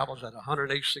light travels at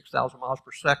 186,000 miles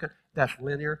per second. That's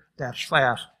linear. That's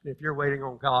fast. And if you're waiting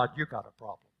on God, you've got a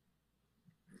problem.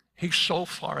 He's so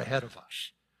far ahead of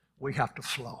us. We have to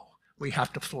flow. We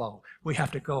have to flow. We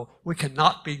have to go. We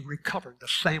cannot be recovering the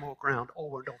same old ground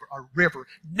over and over. A river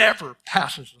never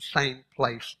passes the same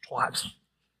place twice.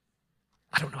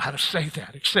 I don't know how to say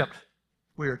that, except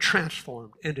we are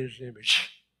transformed into His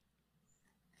image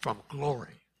from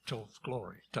glory to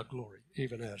glory to glory,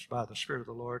 even as by the Spirit of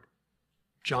the Lord.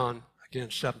 John, again,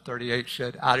 7:38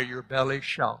 said, out of your belly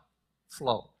shall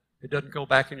flow. It doesn't go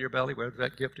back in your belly. Where's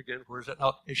that gift again? Where is it?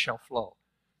 No, it shall flow.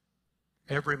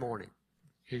 Every morning,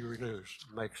 He renews,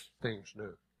 makes things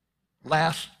new.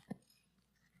 Last,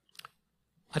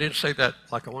 I didn't say that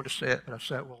like I wanted to say it, but I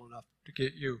said it well enough to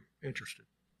get you interested.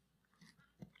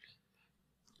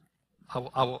 I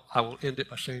will end it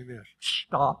by saying this.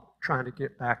 Stop trying to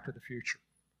get back to the future.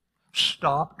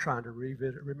 Stop trying to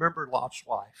revisit. Remember Lot's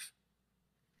wife.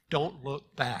 Don't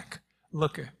look back.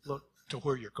 Look to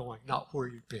where you're going, not where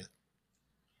you've been.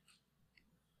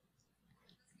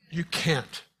 You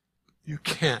can't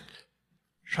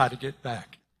try to get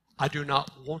back. I do not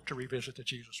want to revisit the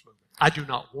Jesus movement. I do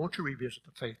not want to revisit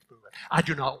the faith movement. I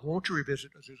do not want to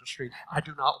revisit Azusa Street. I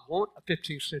do not want a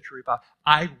 15th century Bible.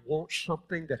 I want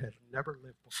something that has never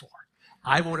lived before.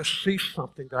 I want to see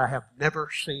something that I have never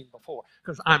seen before,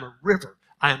 because I'm a river.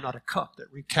 I am not a cup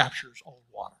that recaptures old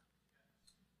water.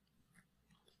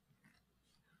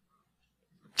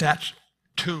 That's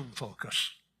tomb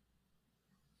focus.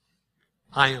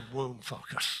 I am womb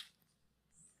focus.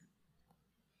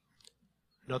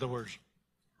 In other words,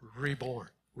 reborn,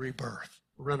 rebirth,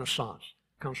 renaissance.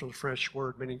 Comes from the French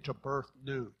word meaning to birth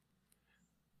new.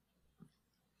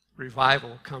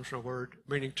 Revival comes from a word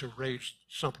meaning to raise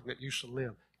something that used to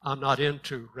live. I'm not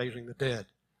into raising the dead.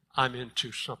 I'm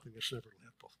into something that's never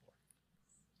lived before.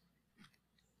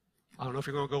 I don't know if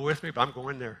you're going to go with me, but I'm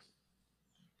going there.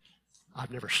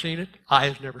 I've never seen it.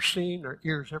 Eyes never seen, or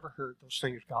ears ever heard those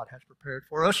things God has prepared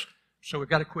for us. So we've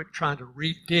got to quit trying to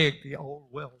redig the old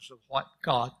wells of what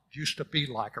God used to be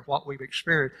like or what we've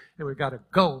experienced. And we've got to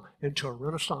go into a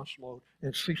renaissance mode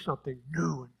and see something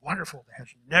new and wonderful that has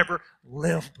never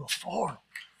lived before.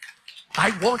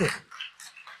 I want it.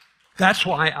 That's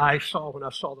why when I saw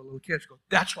the little kids go,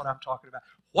 that's what I'm talking about.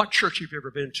 What church you've ever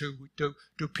been to,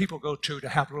 do people go to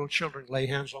have little children lay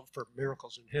hands on for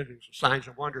miracles and healings and signs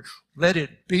and wonders? Let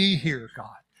it be here,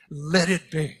 God. Let it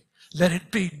be. Let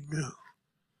it be new.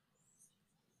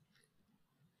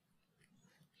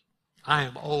 I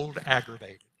am old,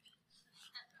 aggravated.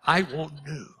 I want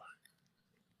new.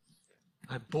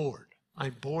 I'm bored.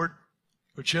 I'm bored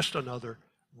with just another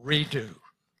redo.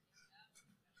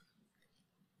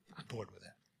 I'm bored with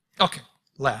that. Okay,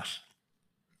 last.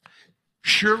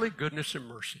 Surely goodness and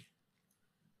mercy,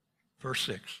 verse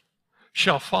 6,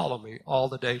 shall follow me all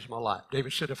the days of my life.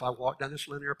 David said, if I walk down this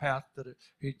linear path that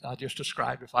I just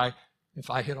described, if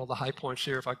I hit all the high points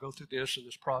here, if I go through this and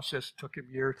this process took him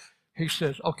years, he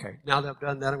says, okay, now that I've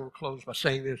done that, I'm going to close by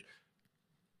saying this.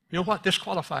 You know what? This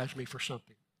qualifies me for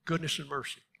something. Goodness and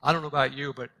mercy. I don't know about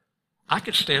you, but I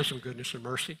could stand some goodness and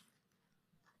mercy.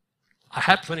 I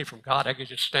have plenty from God. I could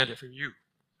just stand it from you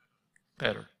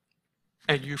better.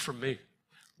 And you from me.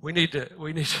 We need to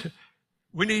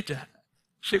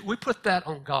see, we put that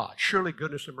on God. Surely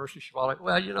goodness and mercy shall follow.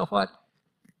 Well, you know what?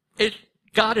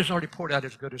 God has already poured out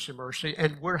His goodness and mercy,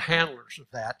 and we're handlers of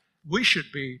that. We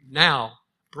should be now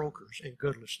brokers in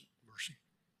goodness and mercy.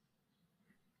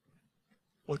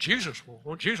 Well,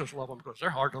 won't Jesus love them because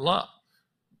they're hard to love?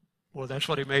 Well, that's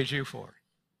what He made you for.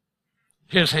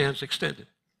 His hands extended.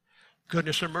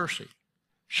 Goodness and mercy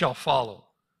shall follow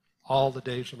all the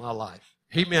days of my life.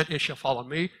 He meant it shall follow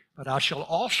me, but I shall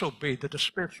also be the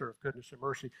dispenser of goodness and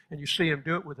mercy. And you see Him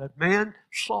do it with a man,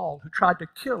 Saul, who tried to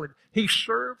kill Him. He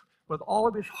served with all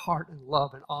of his heart and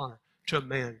love and honor to a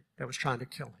man that was trying to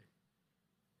kill him.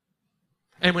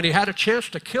 And when he had a chance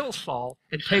to kill Saul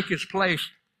and take his place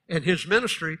in his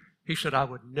ministry, he said, I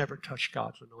would never touch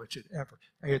God's anointed ever.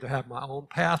 I either have my own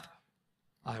path,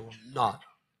 I will not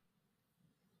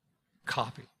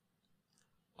copy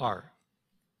or,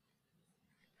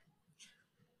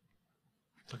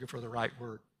 looking for the right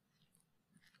word,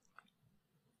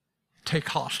 take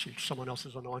hostage someone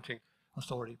else's anointing,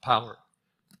 authority, power.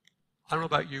 I don't know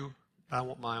about you, but I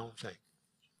want my own thing.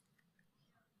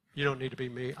 You don't need to be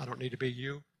me. I don't need to be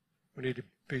you. We need to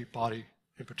be body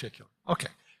in particular. Okay.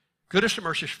 Goodness and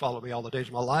mercy shall follow me all the days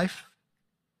of my life.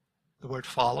 The word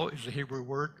follow is the Hebrew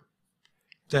word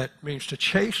that means to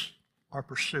chase or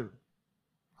pursue.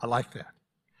 I like that.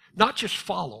 Not just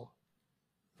follow,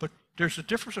 but there's a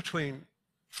difference between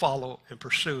follow and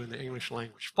pursue in the English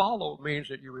language. Follow means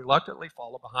that you reluctantly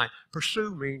follow behind.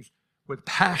 Pursue means with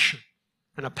passion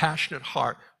and a passionate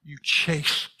heart, you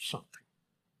chase something.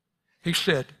 He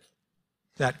said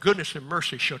that goodness and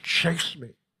mercy shall chase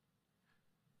me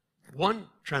One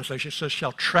translation says,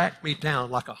 shall track me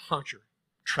down like a hunter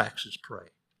tracks his prey.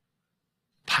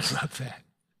 I love that.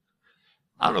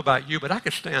 I don't know about you, but I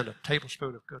could stand a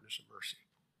tablespoon of goodness and mercy.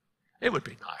 It would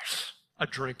be nice, a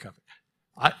drink of it.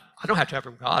 I don't have to have it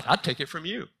from God. I'd take it from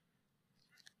you.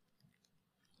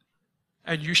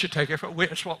 And you should take it from,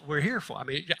 it's what we're here for. I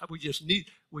mean,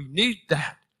 we need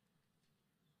that.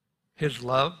 His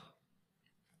love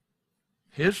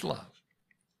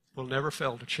will never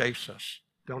fail to chase us.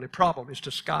 The only problem is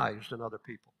disguised in other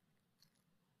people.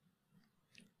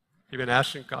 You've been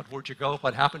asking God, where'd you go?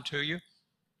 What happened to you?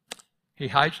 He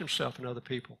hides himself in other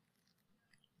people.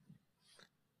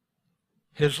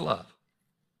 His love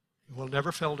will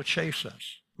never fail to chase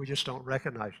us. We just don't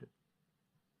recognize it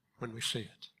when we see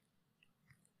it.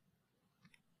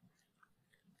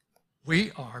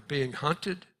 We are being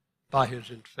hunted by his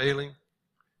unfailing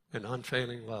and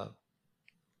unfailing love.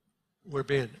 We're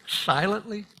being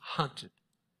silently hunted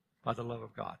by the love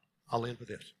of God. I'll end with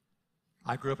this.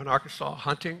 I grew up in Arkansas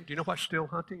hunting. Do you know what still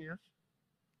hunting is?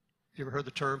 You ever heard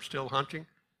the term still hunting?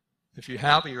 If you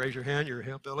have and you raise your hand, you're a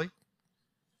hillbilly.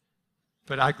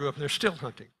 But I grew up there still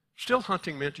hunting. Still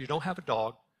hunting meant you don't have a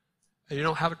dog and you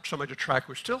don't have somebody to track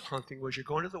with. Still hunting was you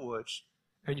go into the woods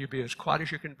and you be as quiet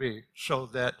as you can be so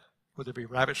that whether it be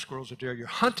rabbits, squirrels, or deer, your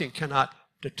hunting cannot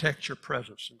detect your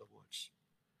presence in the woods.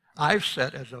 I've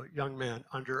sat as a young man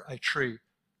under a tree,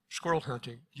 squirrel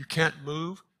hunting. You can't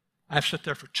move. I've sat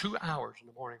there for 2 hours in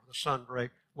the morning with the sun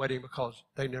break, waiting because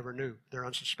they never knew. They're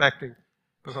unsuspecting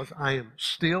because I am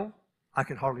still, I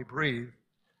can hardly breathe.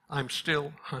 I'm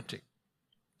still hunting.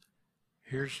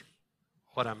 Here's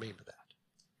what I mean by that.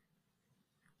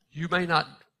 You may not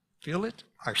feel it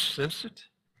or sense it.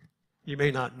 You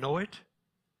may not know it.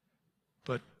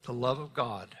 But the love of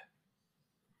God,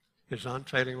 his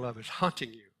unfailing love, is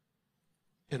hunting you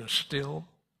in a still,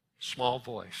 small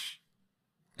voice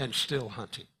and still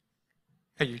hunting.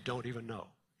 And you don't even know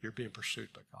you're being pursued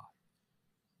by God.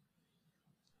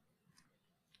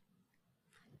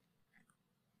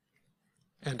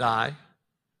 And I,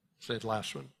 said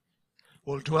last one,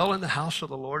 will dwell in the house of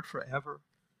the Lord forever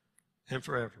and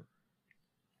forever.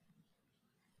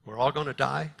 We're all going to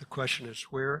die. The question is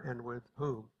where and with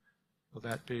whom will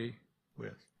that be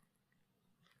with?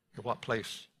 And what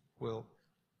place will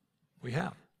we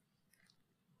have?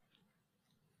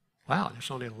 Wow, it's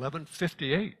only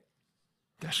 11:58.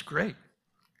 That's great.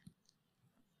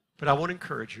 But I want to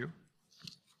encourage you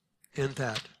in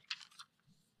that.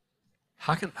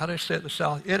 How do I say it in the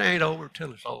South? It ain't over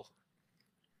till it's over.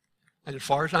 And as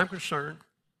far as I'm concerned,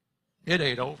 it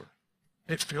ain't over.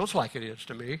 It feels like it is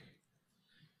to me.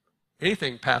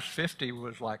 Anything past 50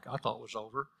 was like, I thought was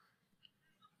over.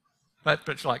 But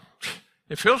it's like,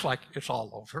 it feels like it's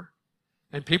all over.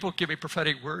 And people give me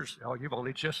prophetic words. Oh, you've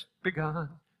only just begun.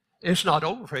 It's not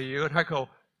over for you. And I go,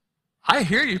 I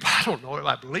hear you, but I don't know if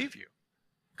I believe you.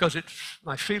 Because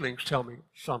my feelings tell me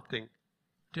something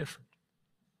different.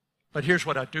 But here's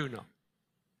what I do know.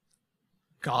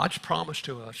 God's promise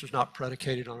to us is not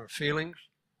predicated on our feelings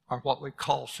or what we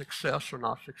call success or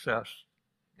not success.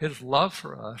 His love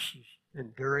for us is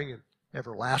enduring and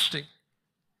everlasting.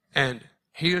 And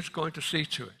he is going to see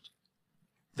to it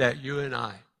that you and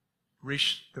I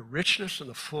reach the richness and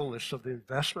the fullness of the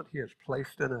investment he has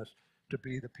placed in us to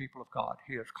be the people of God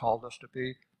he has called us to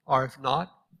be. Or if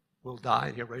not, we'll die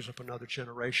and he'll raise up another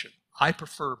generation. I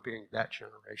prefer being that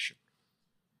generation.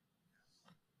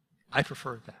 I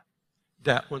prefer that.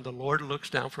 That when the Lord looks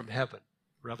down from heaven,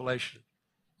 Revelation,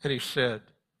 and he said,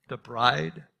 the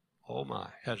bride, oh my,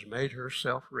 has made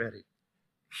herself ready.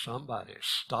 Somebody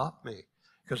stop me,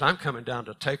 because I'm coming down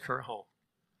to take her home.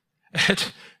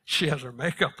 And she has her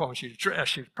makeup on, she's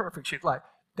dressed, she's perfect, she's like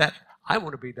that. I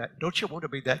want to be that. Don't you want to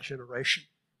be that generation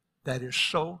that is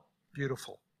so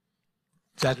beautiful,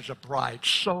 that is a bride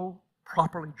so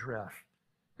properly dressed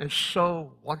and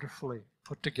so wonderfully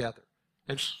put together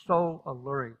and so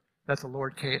alluring that the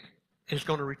Lord is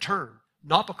going to return,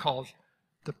 not because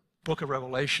the book of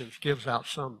Revelations gives out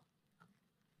some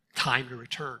time to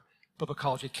return, but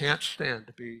because he can't stand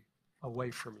to be away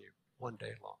from you one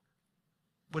day longer.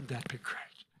 Wouldn't that be great?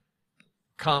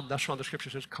 Come, that's why the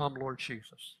scripture says, come, Lord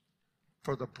Jesus.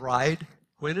 For the bride,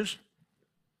 when is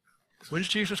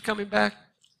Jesus coming back?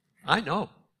 I know.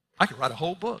 I could write a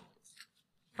whole book.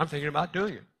 I'm thinking about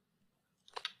doing it.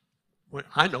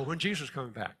 I know when Jesus is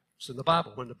coming back. It's in the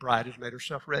Bible. When the bride has made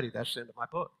herself ready, that's the end of my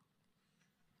book.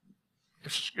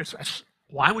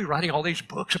 Why are we writing all these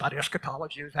books about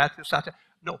eschatology and that?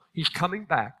 No, he's coming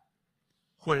back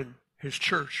when his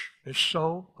church is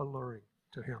so alluring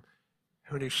to him,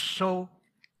 when he's so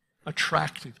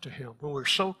attractive to him, when we're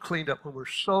so cleaned up, when we're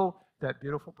so that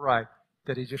beautiful bride.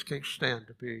 that he just can't stand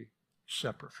to be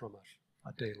separate from us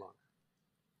a day longer.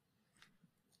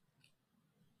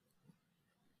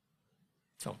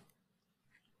 So,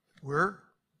 we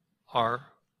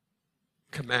are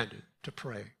commanded to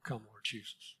pray, "Come, Lord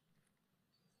Jesus."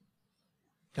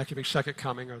 That could be second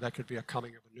coming, or that could be a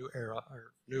coming of a new era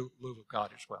or new move of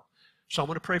God as well. So I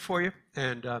want to pray for you,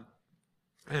 and I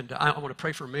want to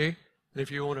pray for me. And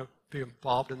if you want to be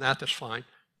involved in that, that's fine.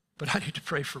 But I need to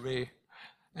pray for me,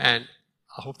 and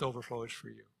I hope the overflow is for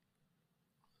you.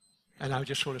 And I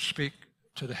just want to speak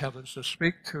to the heavens and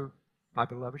speak to my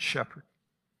beloved shepherd.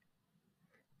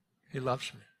 He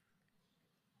loves me.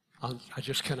 I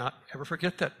just cannot ever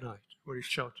forget that night when he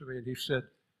showed to me and he said,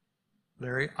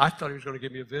 "Larry, I thought he was going to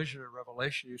give me a vision or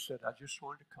revelation." He said, "I just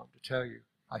wanted to come to tell you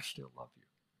I still love you.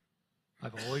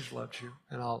 I've always loved you,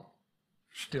 and I'll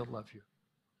still love you."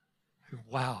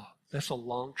 Wow, that's a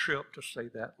long trip to say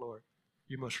that, Lord.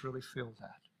 You must really feel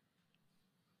that.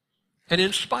 And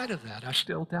in spite of that, I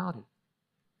still doubted,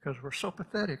 because we're so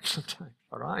pathetic sometimes,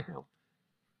 or I am,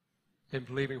 in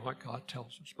believing what God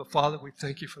tells us. But Father, we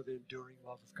thank you for the enduring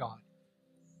love of God.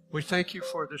 We thank you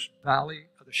for this valley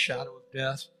of the shadow of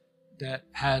death that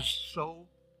has so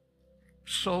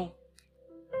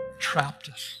trapped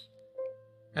us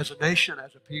as a nation,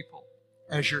 as a people,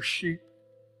 as your sheep.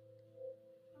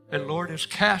 And Lord, as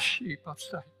cast sheep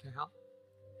upside down,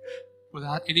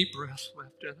 without any breath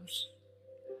left in us,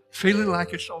 feeling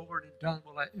like it's over and done.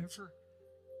 Will I ever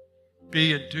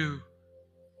be and do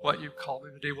what you call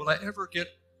me to do? Will I ever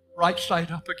get right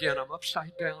side up again? I'm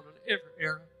upside down in every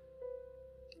area.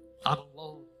 I'm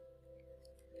alone.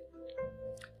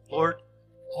 Lord,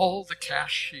 all the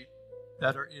cast sheep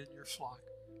that are in your flock,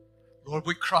 Lord,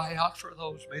 we cry out for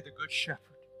those. May the Good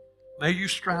Shepherd, may you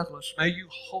straddle us. May you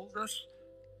hold us.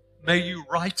 May you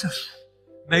right us.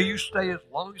 May you stay as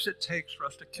long as it takes for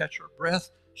us to catch our breath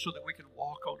so that we can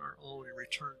walk on our own and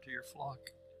return to your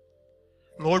flock.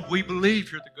 Lord, we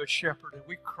believe you're the Good Shepherd, and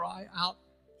we cry out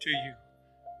to you.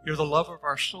 You're the lover of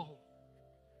our soul.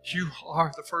 You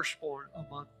are the firstborn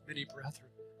among many brethren.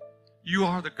 You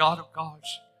are the God of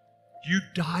gods. You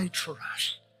died for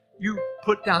us. You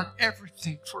put down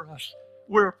everything for us.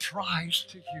 We're a prize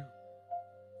to you.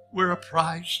 We're a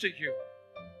prize to you.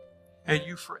 And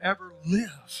you forever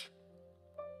live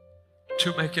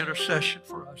to make intercession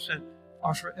for us and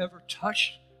are forever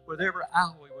touched with every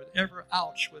alloy, with every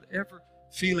ouch, with every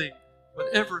feeling,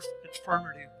 with every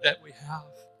infirmity that we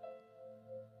have.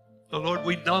 So Lord,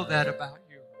 we know that about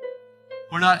you.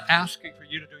 We're not asking for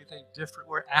you to do anything different.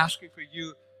 We're asking for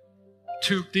you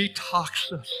to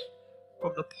detox us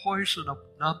from the poison of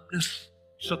numbness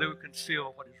so that we can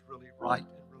feel what is really right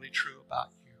and really true about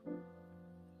you.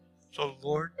 So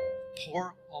Lord,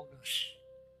 pour on us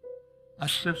a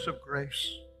sense of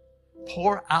grace.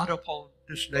 Pour out upon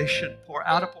this nation, pour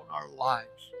out upon our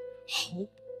lives,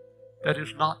 hope that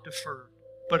is not deferred,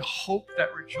 but hope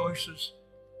that rejoices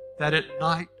that at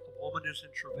night a woman is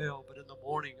in travail, but in the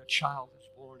morning a child is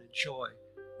born and joy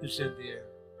is in the air.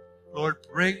 Lord,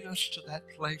 bring us to that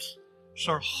place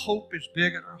so our hope is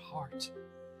big in our heart.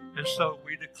 And so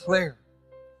we declare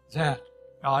that,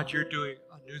 God, you're doing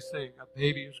a new thing. A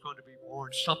baby is going to be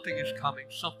born. Something is coming.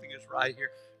 Something is right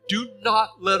here. Do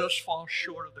not let us fall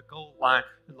short of the goal line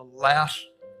in the last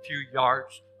few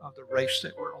yards of the race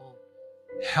that we're on.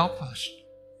 Help us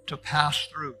to pass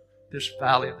through this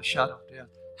valley of the shadow of death.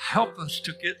 Help us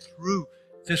to get through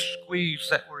this squeeze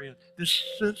that we're in, this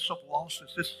sense of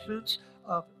losses, this sense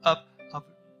of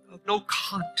no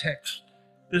context,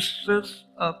 this sense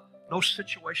of no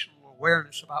situational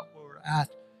awareness about where we're at.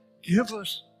 Give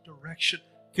us direction.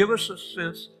 Give us a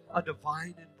sense, a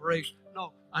divine embrace.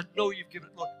 No, I know you've given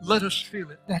it, Lord. Let us feel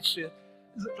it. That's it.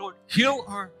 Lord, heal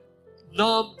our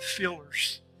numb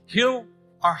feelers. Heal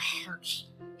our hearts.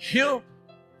 Heal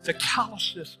the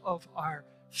callousness of our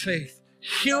faith.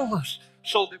 Heal us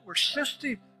so that we're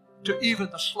sensitive to even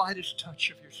the slightest touch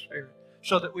of your Spirit,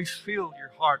 so that we feel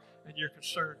your heart and your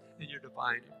concern and your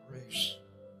divine embrace.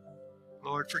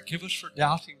 Lord, forgive us for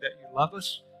doubting that you love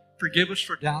us. Forgive us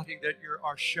for doubting that you're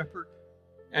our shepherd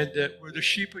and that we're the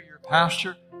sheep of your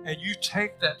pasture, and you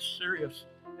take that serious,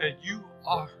 and you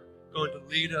are going to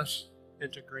lead us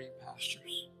into green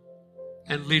pastures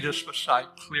and lead us beside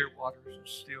clear waters and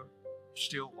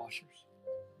still waters.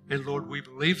 And Lord, we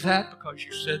believe that because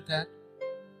you said that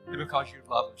and because you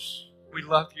love us. We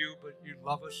love you, but you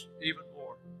love us even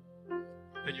more.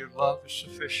 And your love is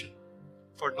sufficient.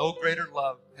 For no greater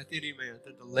love hath any man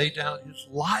than to lay down his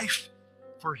life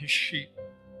for his sheep,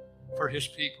 for his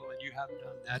people. And you have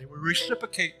done that. And we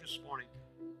reciprocate this morning.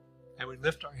 And we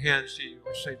lift our hands to you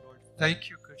and say, Lord, thank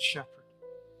you, Good Shepherd.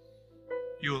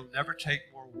 You will never take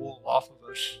more wool off of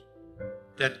us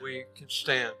than we can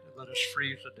stand, and let us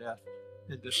freeze to death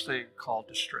in this thing called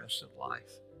distress in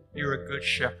life. You're a good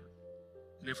shepherd.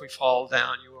 And if we fall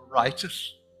down, you will right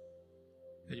us,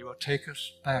 and you will take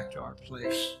us back to our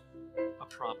place of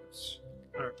promise,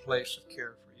 and our place of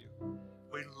care for you.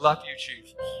 We love you,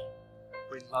 Jesus.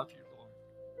 We love you, Lord.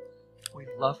 We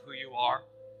love who you are,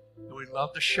 and we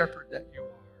love the shepherd that you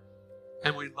are,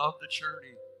 and we love the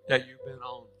journey that you've been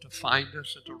on to find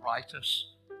us and to right us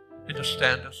and to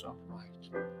stand us upright.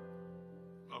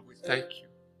 Lord, we thank you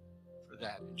for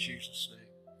that in Jesus' name.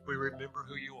 We remember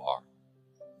who you are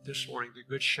this morning, the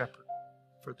good shepherd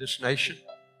for this nation,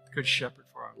 the good shepherd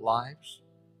for our lives,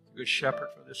 the good shepherd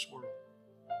for this world.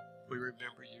 We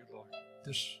remember you, Lord,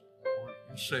 this morning.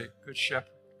 You say, good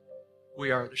shepherd,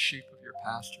 we are the sheep of your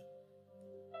pasture.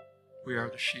 We are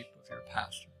the sheep of your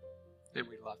pasture, and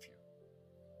we love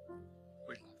you.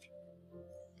 We love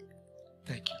you.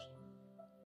 Thank you.